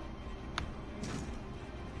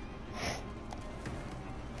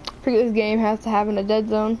 Forget this game has to have in a dead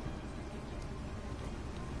zone.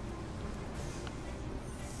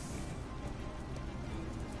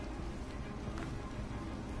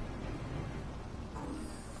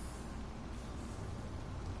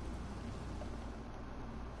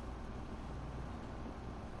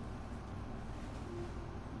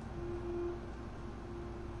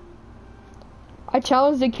 I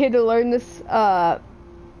challenged a kid to learn this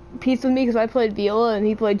piece with me because I played viola and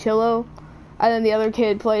he played cello, and then the other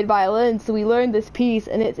kid played violin, so we learned this piece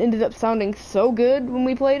and it ended up sounding so good when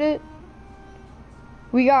we played it.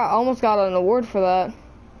 We almost got an award for that.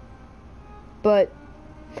 But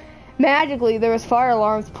magically there was fire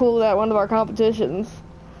alarms pulled at one of our competitions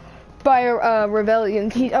by a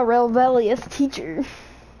rebellious teacher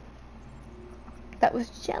that was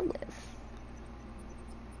jealous.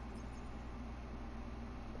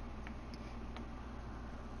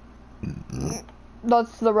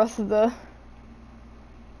 That's the rest of the...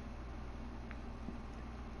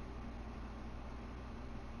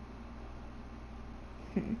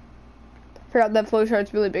 Forgot that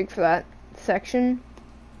flowchart's really big for that section.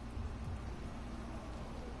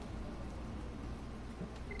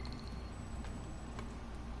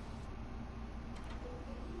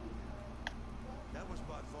 That was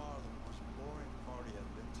by far the most boring party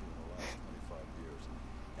I've been to in the last 25 years.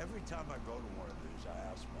 Every time I go to one of these, I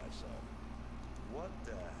ask myself, what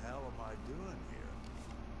the hell am I doing here?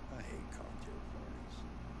 I hate cocktail parties.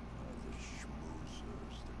 The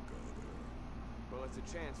schmoozers that go there. Well, it's a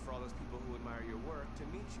chance for all those people who admire your work to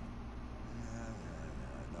meet you.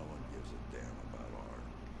 No one gives a damn about art.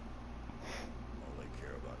 All they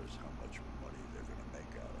care about is how much money they're gonna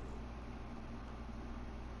make out of it.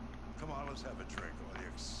 Come on, let's have a drink. All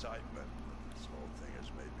the excitement of this whole thing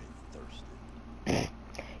has made me thirsty.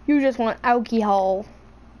 You just want alcohol.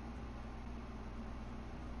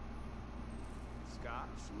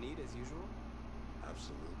 Scotch, neat as usual. Have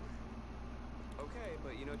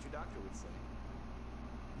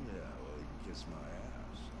kiss my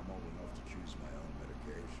ass. I'm old enough to choose my own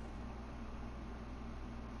medication.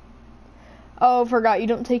 Oh, forgot you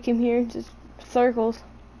don't take him here. Just circles.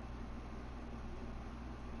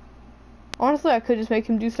 Honestly, I could just make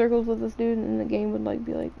him do circles with this dude, and the game would like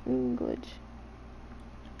be like glitch.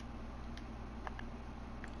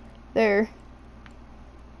 There.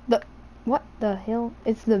 What the hell?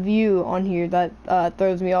 It's the view on here that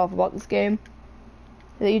throws me off about this game.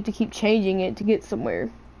 That you have to keep changing it to get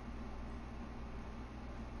somewhere.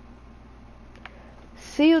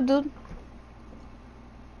 See you, dude.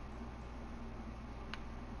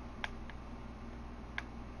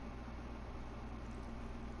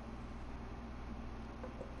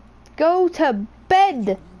 Go to bed. Leave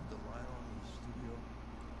the light on in the studio?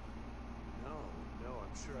 No,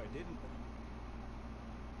 I'm sure I didn't.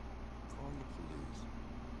 Call the police.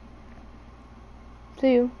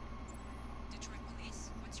 See you. Detroit Police,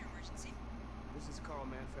 what's your emergency? This is Carl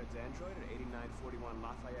Manfred's android at 8941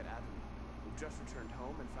 Lafayette Avenue. We've just returned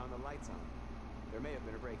home and found the lights on. There may have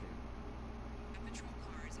been a break-in. A patrol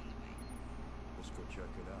car is on the way. Let's go check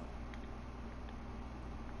it out.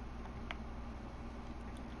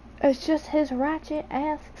 It's just his ratchet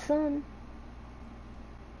ass son.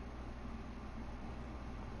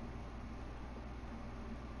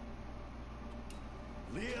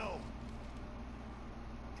 Leo!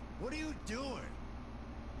 What are you doing?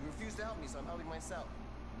 You refuse to help me, so I'm helping myself.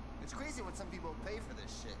 It's crazy what some people pay for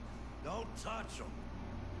this shit. Don't touch him.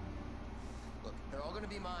 Look, they're all gonna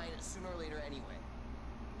be mine sooner or later anyway.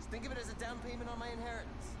 Just think of it as a down payment on my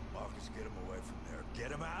inheritance. Marcus, get him away from there.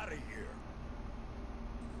 Get him out of here.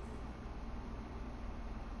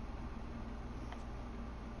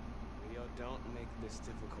 Leo, don't make this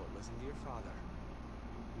difficult. Listen to your father.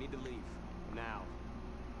 You need to leave. Now.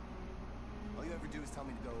 All you ever do is tell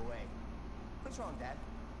me to go away. What's wrong, Dad?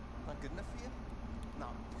 Not good enough for you?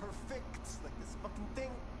 Not perfect, like this fucking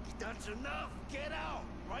thing? That's enough. Get out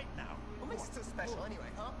right now. What makes it so special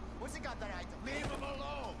anyway, huh? What's it got that I don't? Leave him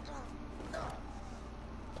alone.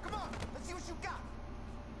 Come on, let's see what you got.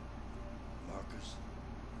 Marcus,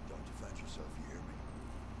 don't defend yourself. You hear me?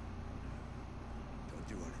 Don't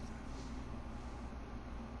do anything.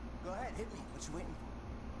 Go ahead, hit me. What you waiting for?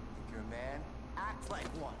 Think you're a man? Act like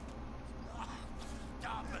one.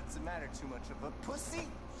 Stop it. Doesn't matter too much of a pussy.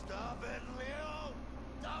 Stop it, Leo.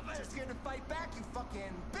 Stop it. Just here to fight back, you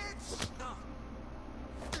fucking bitch.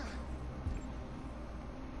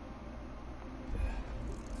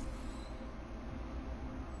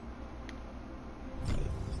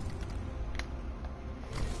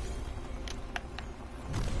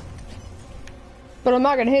 But I'm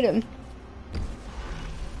not gonna hit him.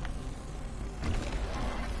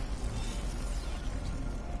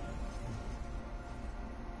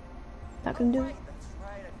 Not gonna do it. That's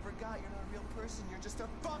right, I forgot you're not a real person. You're just a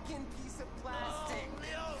fucking piece of plastic. Oh,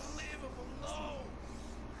 Leo, leave him alone.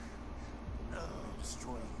 I'll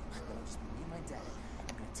destroy you. That'll just be me and my dad.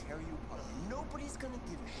 I'm gonna tear you apart. Nobody's gonna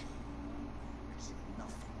give a shit. Because you're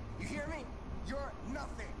nothing. You hear me? You're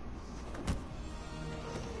nothing.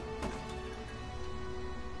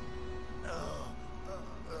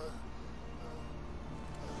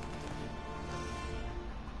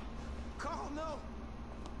 Carl, no!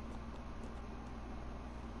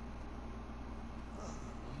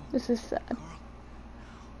 This is sad. Feel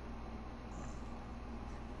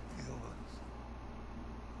us.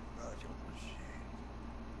 Fragile machine.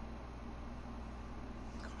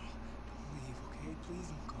 Carl, don't leave, okay? Please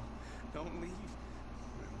don't go. Don't leave.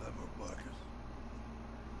 Remember, Marcus.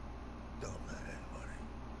 Don't let anybody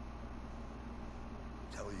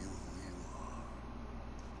tell you who you are.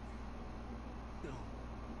 No.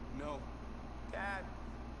 No. Dad.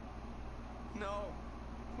 No.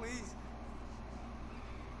 Please.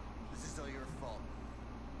 This is all your fault.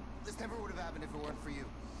 This never would have happened if it weren't for you.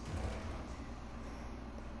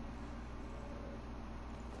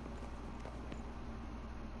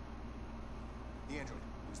 The android.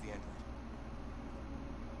 Who's the android?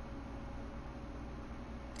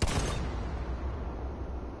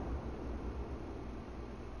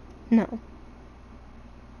 No.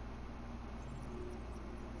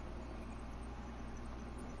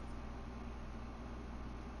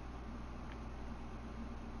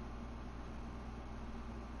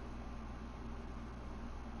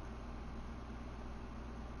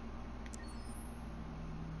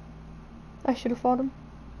 I should have fought him.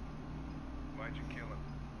 Why'd you kill him?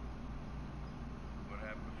 What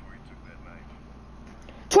happened before you took that knife?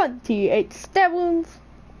 28 stab wounds.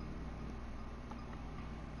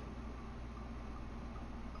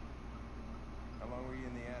 How long were you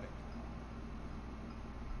in the attic?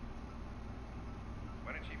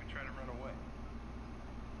 Why didn't you even try to run away?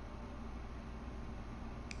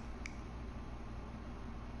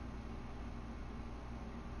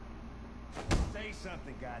 Say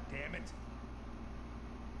something, goddammit.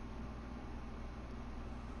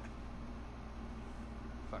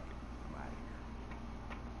 Fuck it. I'm out of here.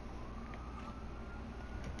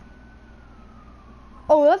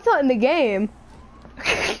 Oh, that's not in the game.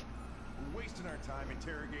 We're wasting our time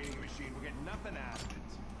interrogating a machine. We're getting nothing out of it.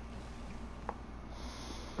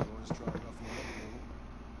 Always try roughing it up a little.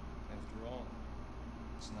 After all,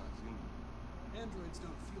 it's not human. Androids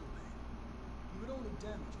don't feel pain. You would only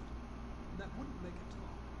damage it, and that wouldn't make it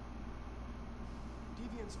talk.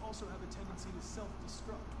 Deviants also have a tendency to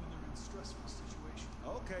self-destruct when they're in stressful situations.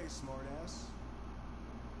 Okay, smartass.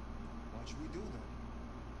 What should we do then?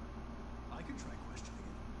 I could try questioning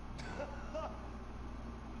it.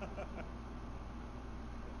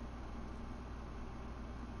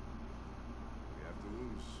 We have to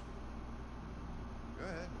lose. Go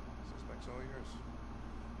ahead. Suspect's all yours.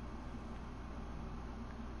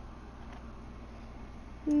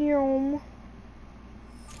 Yum.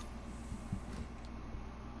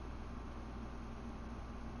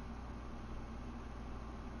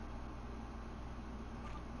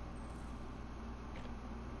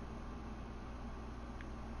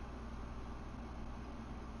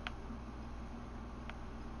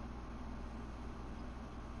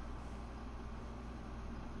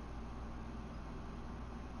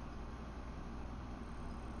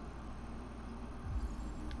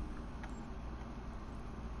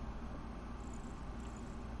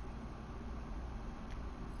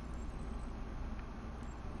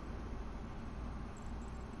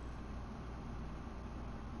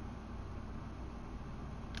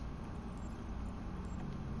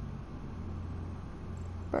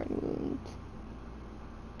 Burn wounds.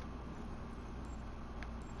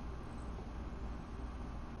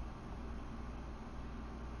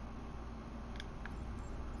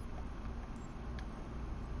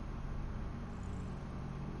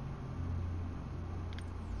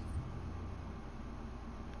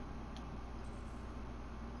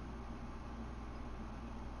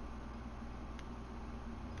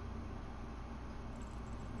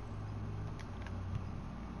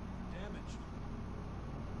 Damage.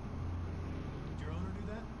 Did your owner do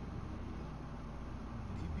that?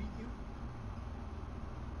 Did he beat you?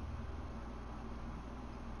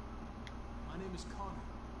 My name is Connor.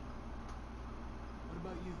 What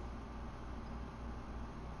about you?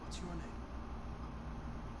 What's your name?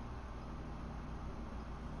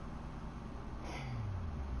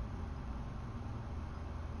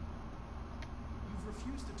 You've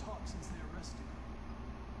refused to talk since they arrested you.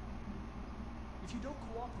 If you don't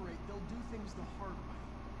cooperate, they'll do things the hard way.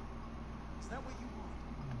 Is that what you want?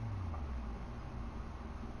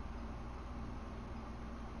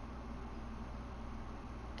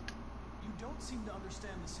 You don't seem to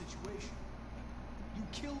understand the situation. You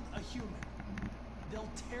killed a human.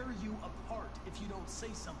 They'll tear you apart if you don't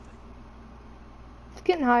say something. It's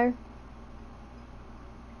getting higher.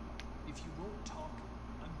 If you won't talk,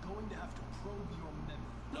 I'm going to have to probe your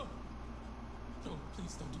memory. No! No,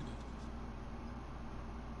 please don't do that.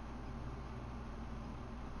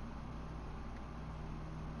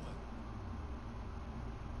 What?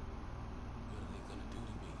 What are they gonna do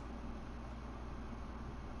to me?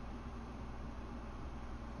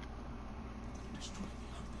 They're gonna destroy me,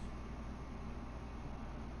 aren't they?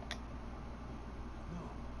 No.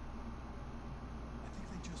 I think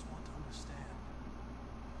they just want to understand.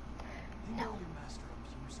 They know your master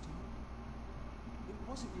abused you. It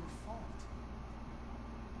wasn't your fault.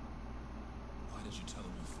 Why did you tell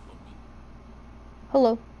them you followed me?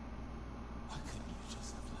 Hello. Why couldn't you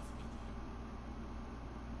just have left me there?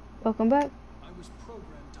 Welcome back. I was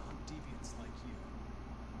programmed to hunt deviants like you.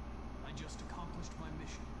 I just accomplished my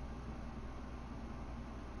mission.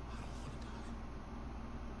 I don't want to die.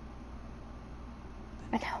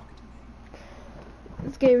 I Then know. talk to me.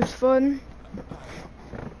 This game is fun.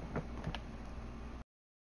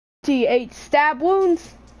 T8 stab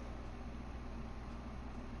wounds.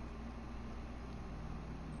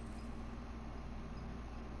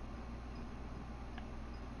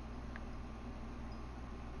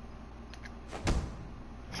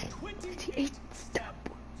 T8 stab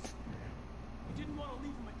wounds. You didn't want to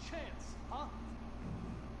leave him a chance, huh?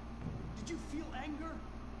 Did you feel anger?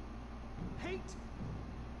 Hate?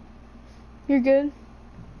 You're good.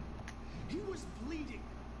 He was bleeding,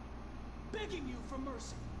 begging you for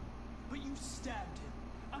mercy, but you stabbed him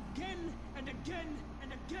again and again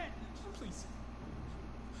and again. Please.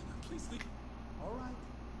 Please leave. All right.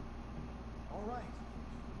 All right.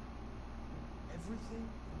 Everything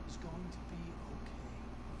is going to be okay.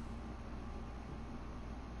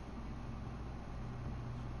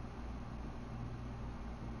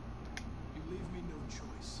 You leave me no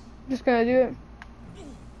choice. Just gonna do it.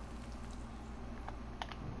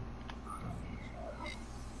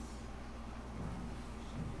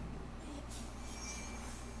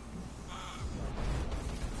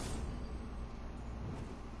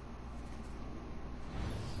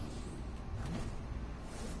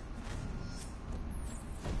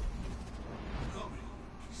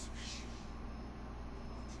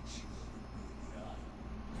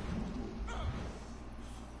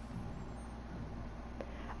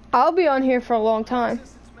 I'll be on here for a long time.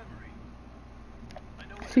 Process its memory. I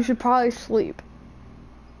know what So you should probably sleep.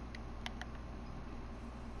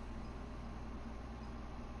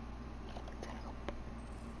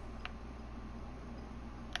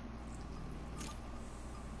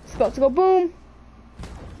 It's about to go boom.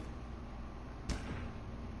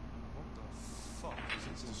 What the fuck is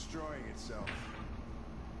It's destroying itself.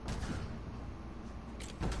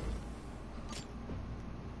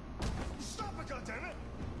 Stop it, goddammit!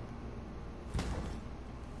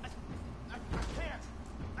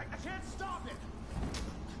 I can't stop it.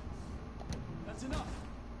 That's enough.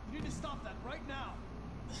 You need to stop that right now.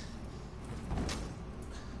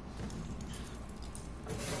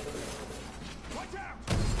 Watch out!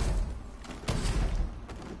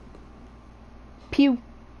 Pew.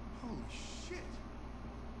 Holy shit!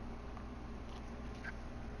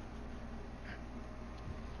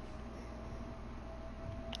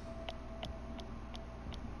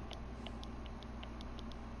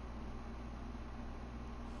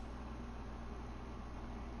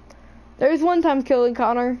 There's one time killing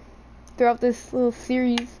Connor throughout this little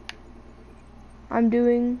series I'm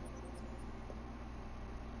doing.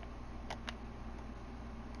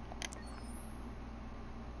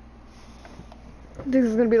 This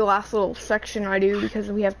is gonna be the last little section I do because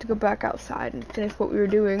we have to go back outside and finish what we were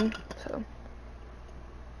doing. So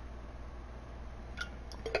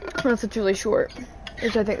that's it's really short,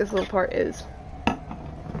 which I think this little part is.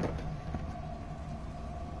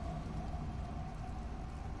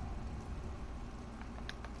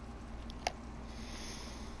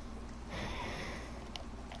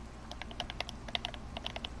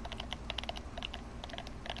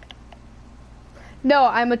 No,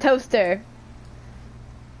 I'm a toaster.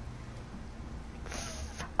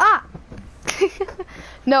 Ah!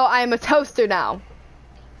 No, I'm a toaster now.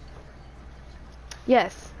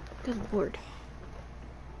 Yes. Good lord.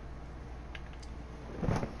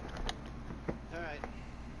 Alright.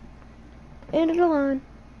 End of the line.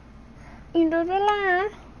 End of the line.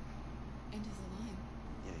 End of the line.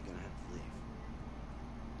 Yeah, you're gonna have to leave.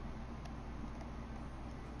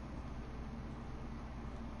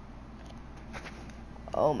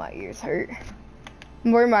 Oh, my ears hurt.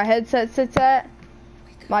 Where my headset sits at,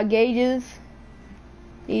 my gauges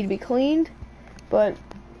need to be cleaned, but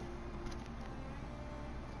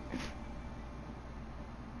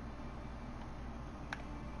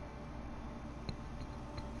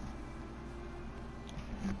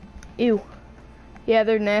ew. Yeah,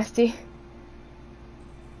 they're nasty.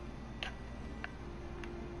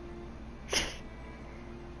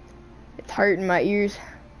 It's hurting my ears.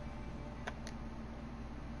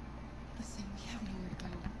 Listen, we have nowhere to go.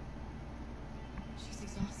 She's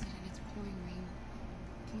exhausted and it's pouring rain.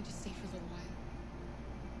 Can we just stay for a little while?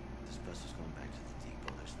 This bus is going back to the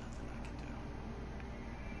depot. There's nothing I can do.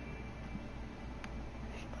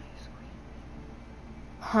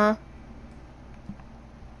 Huh?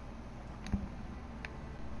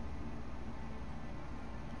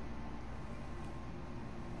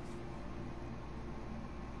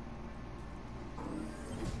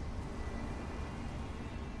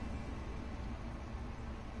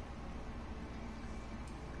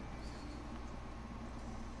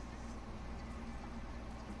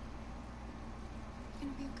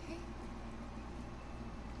 Gonna be okay?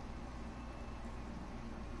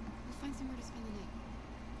 We'll find somewhere to spend the night.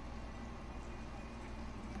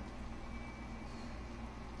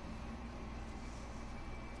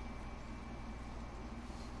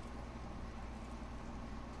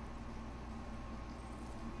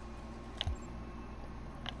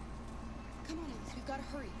 Come on, Alice, we've gotta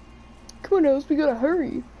hurry. Come on, Alice, we gotta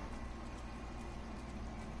hurry.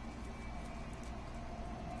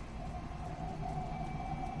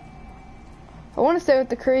 I want to stay with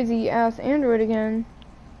the crazy ass android again.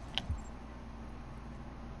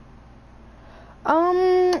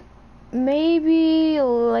 Maybe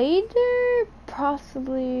later?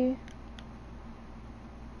 Possibly.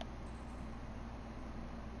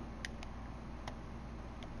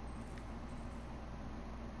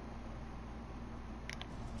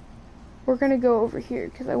 We're gonna go over here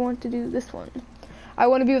because I want to do this one. I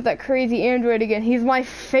want to be with that crazy android again. He's my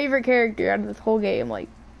favorite character out of this whole game, like,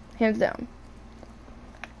 hands down.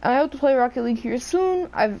 I hope to play Rocket League here soon.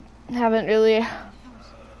 I haven't really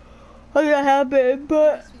let that happen,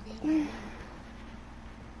 but Clara,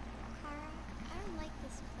 I don't like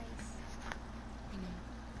this place. I know.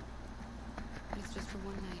 But it's just for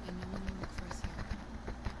one night and no one will look for us here.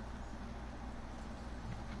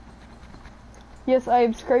 yes, I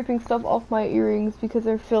am scraping stuff off my earrings because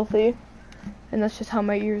they're filthy. And that's just how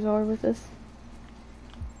my ears are with this.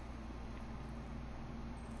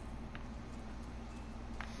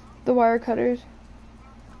 The wire cutters.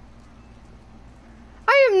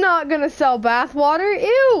 I am not gonna sell bathwater.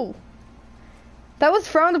 Ew! That was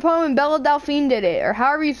frowned upon when Bella Delphine did it, or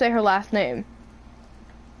however you say her last name.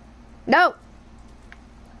 No!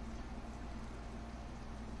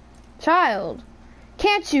 Child,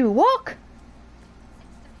 can't you walk?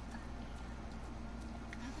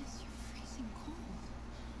 Alice, you're freezing cold.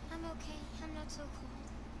 I'm okay. I'm not so cold.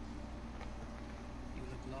 You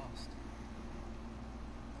look lost.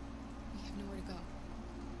 We have nowhere to go.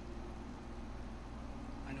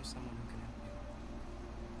 I know someone who can help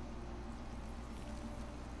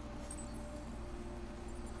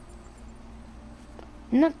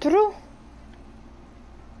you. Not true.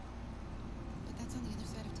 But that's on the other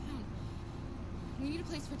side of town. We need a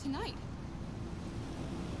place for tonight.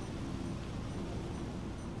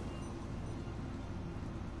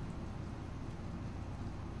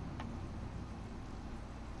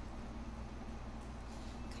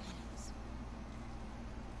 Come on, Alice.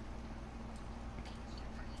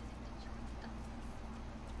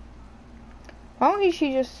 Why don't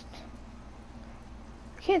she just...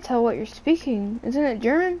 I can't tell what you're speaking. Isn't it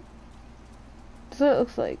German? That's what it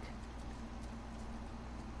looks like.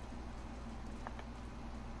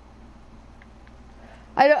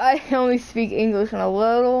 I only speak English and a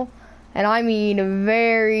little, and I mean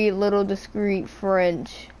very little discreet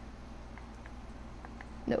French.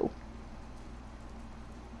 No.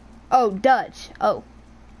 Oh, Dutch. Oh.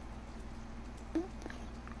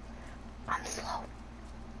 I'm slow.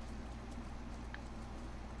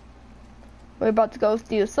 We're about to go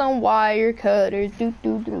steal some wire cutters. Do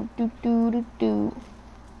do do do do do do.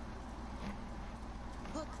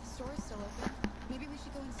 Look, the store is still open. Maybe we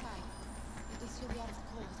should go inside. At least you'll be out of the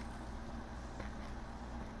cold.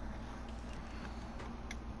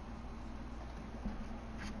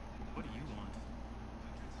 What do you want?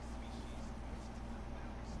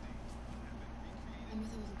 I'm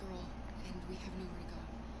with a little girl, and we have nowhere to go.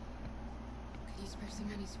 Could you spare some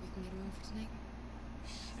money so we can get a room for tonight?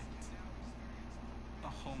 Shit. A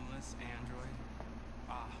homeless android?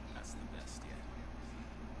 Ah, that's the best yet.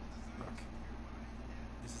 Look,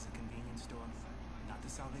 this is a convenience store, not the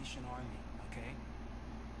Salvation Army, okay?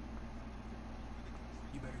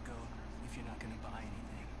 You better go if you're not gonna buy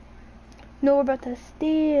anything. No, we're about to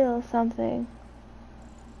steal something.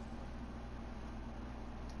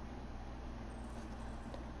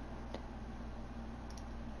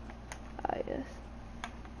 Ah, yes.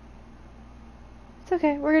 It's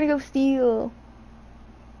okay, we're gonna go steal.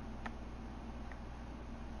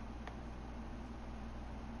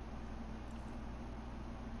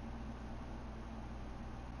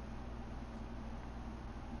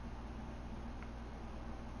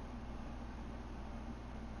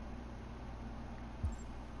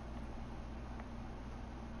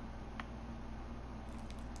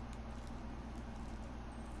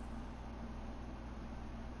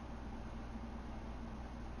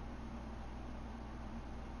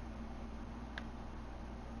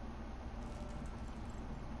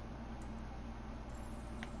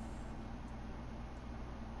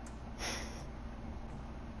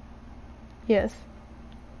 Yes.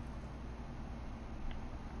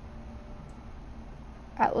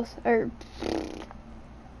 Atlas, or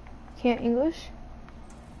can't English?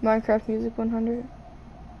 Minecraft Music 100.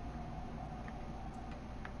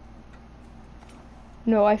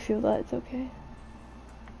 No, I feel that, it's okay.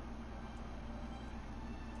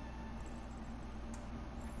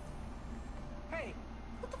 Hey,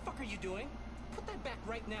 what the fuck are you doing? Put that back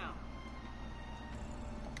right now.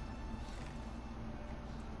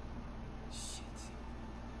 Shit.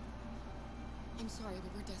 I'm sorry,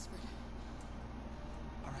 but we're desperate.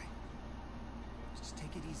 All right. Just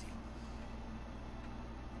take it easy.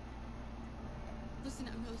 Listen,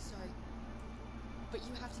 I'm really sorry. But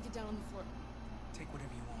you have to get down on the floor. Take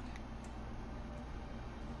whatever you want.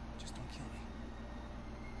 Just don't kill me.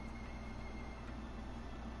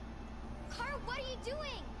 Carl, what are you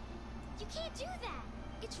doing? You can't do that.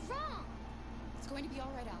 It's wrong. It's going to be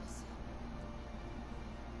all right, Alice.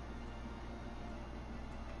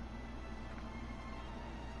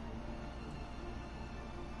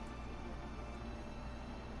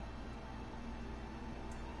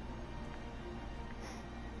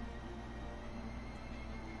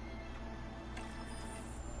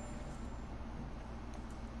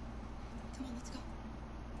 Come on, let's go.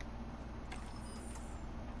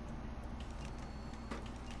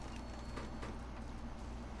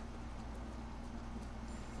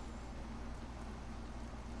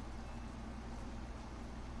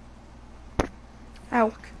 Ow.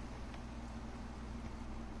 It's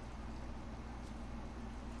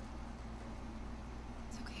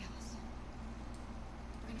okay, Alice.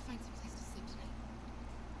 We're gonna find some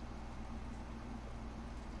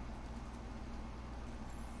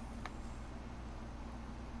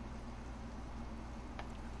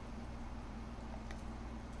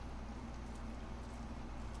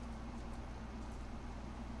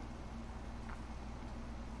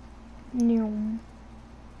No.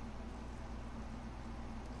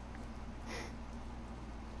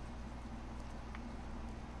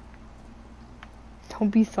 Don't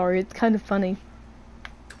be sorry, it's kind of funny.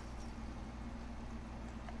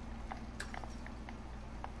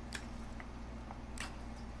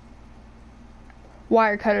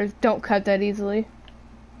 Wire cutters don't cut that easily.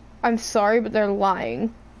 I'm sorry, but they're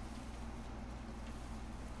lying.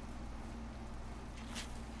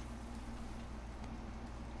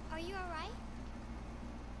 Are you alright?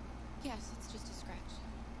 Yes, it's just a scratch.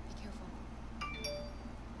 Be careful.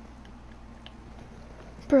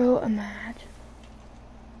 Bro, imagine.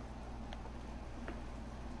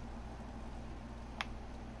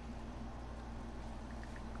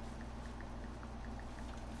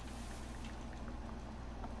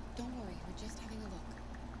 Don't worry, we're just having a look.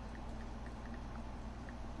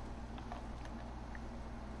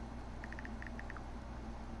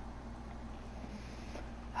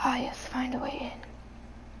 Ah, yes, find a way in.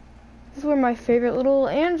 This is where my favorite little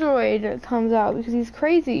android comes out because he's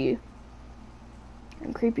crazy.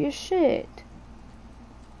 And creepy as shit.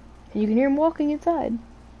 And you can hear him walking inside.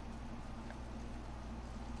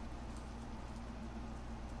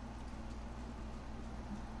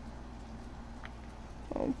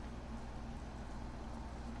 Oh.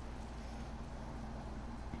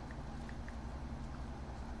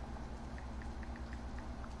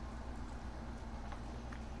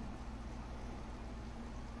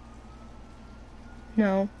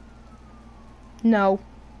 No. No.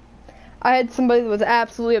 I had somebody that was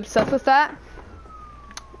absolutely obsessed with that.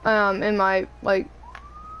 In my, like,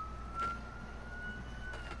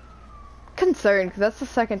 concern, because that's the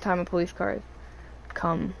second time a police car has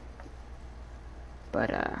come.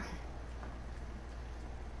 But, I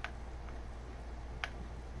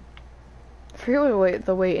forget what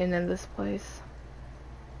the way in of this place.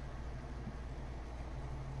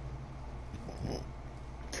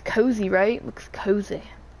 It's cozy, right? Looks cozy.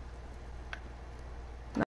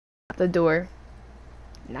 Not the door.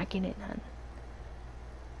 Not getting it, hun.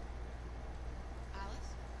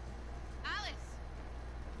 Alice?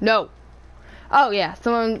 No. Oh yeah,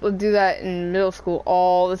 someone would do that in middle school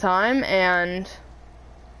all the time, and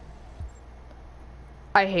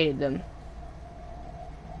I hated them.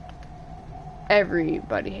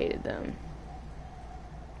 Everybody hated them.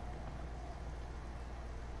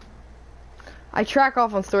 I track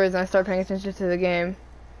off on stories and I start paying attention to the game.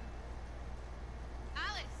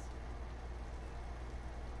 Alice?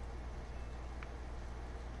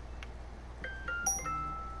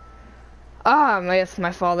 Ah, yes,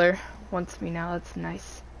 my father wants me now. That's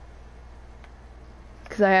nice.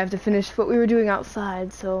 Because I have to finish what we were doing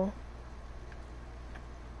outside, so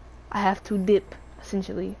I have to dip,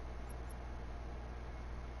 essentially.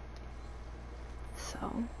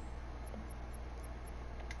 So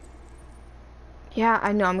yeah,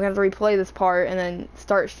 I know I'm gonna have to replay this part and then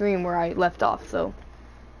start stream where I left off, so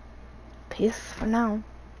peace for now.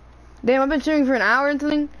 Damn, I've been streaming for an hour and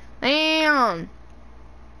something. Damn.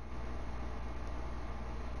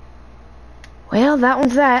 Well, that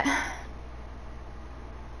one's that.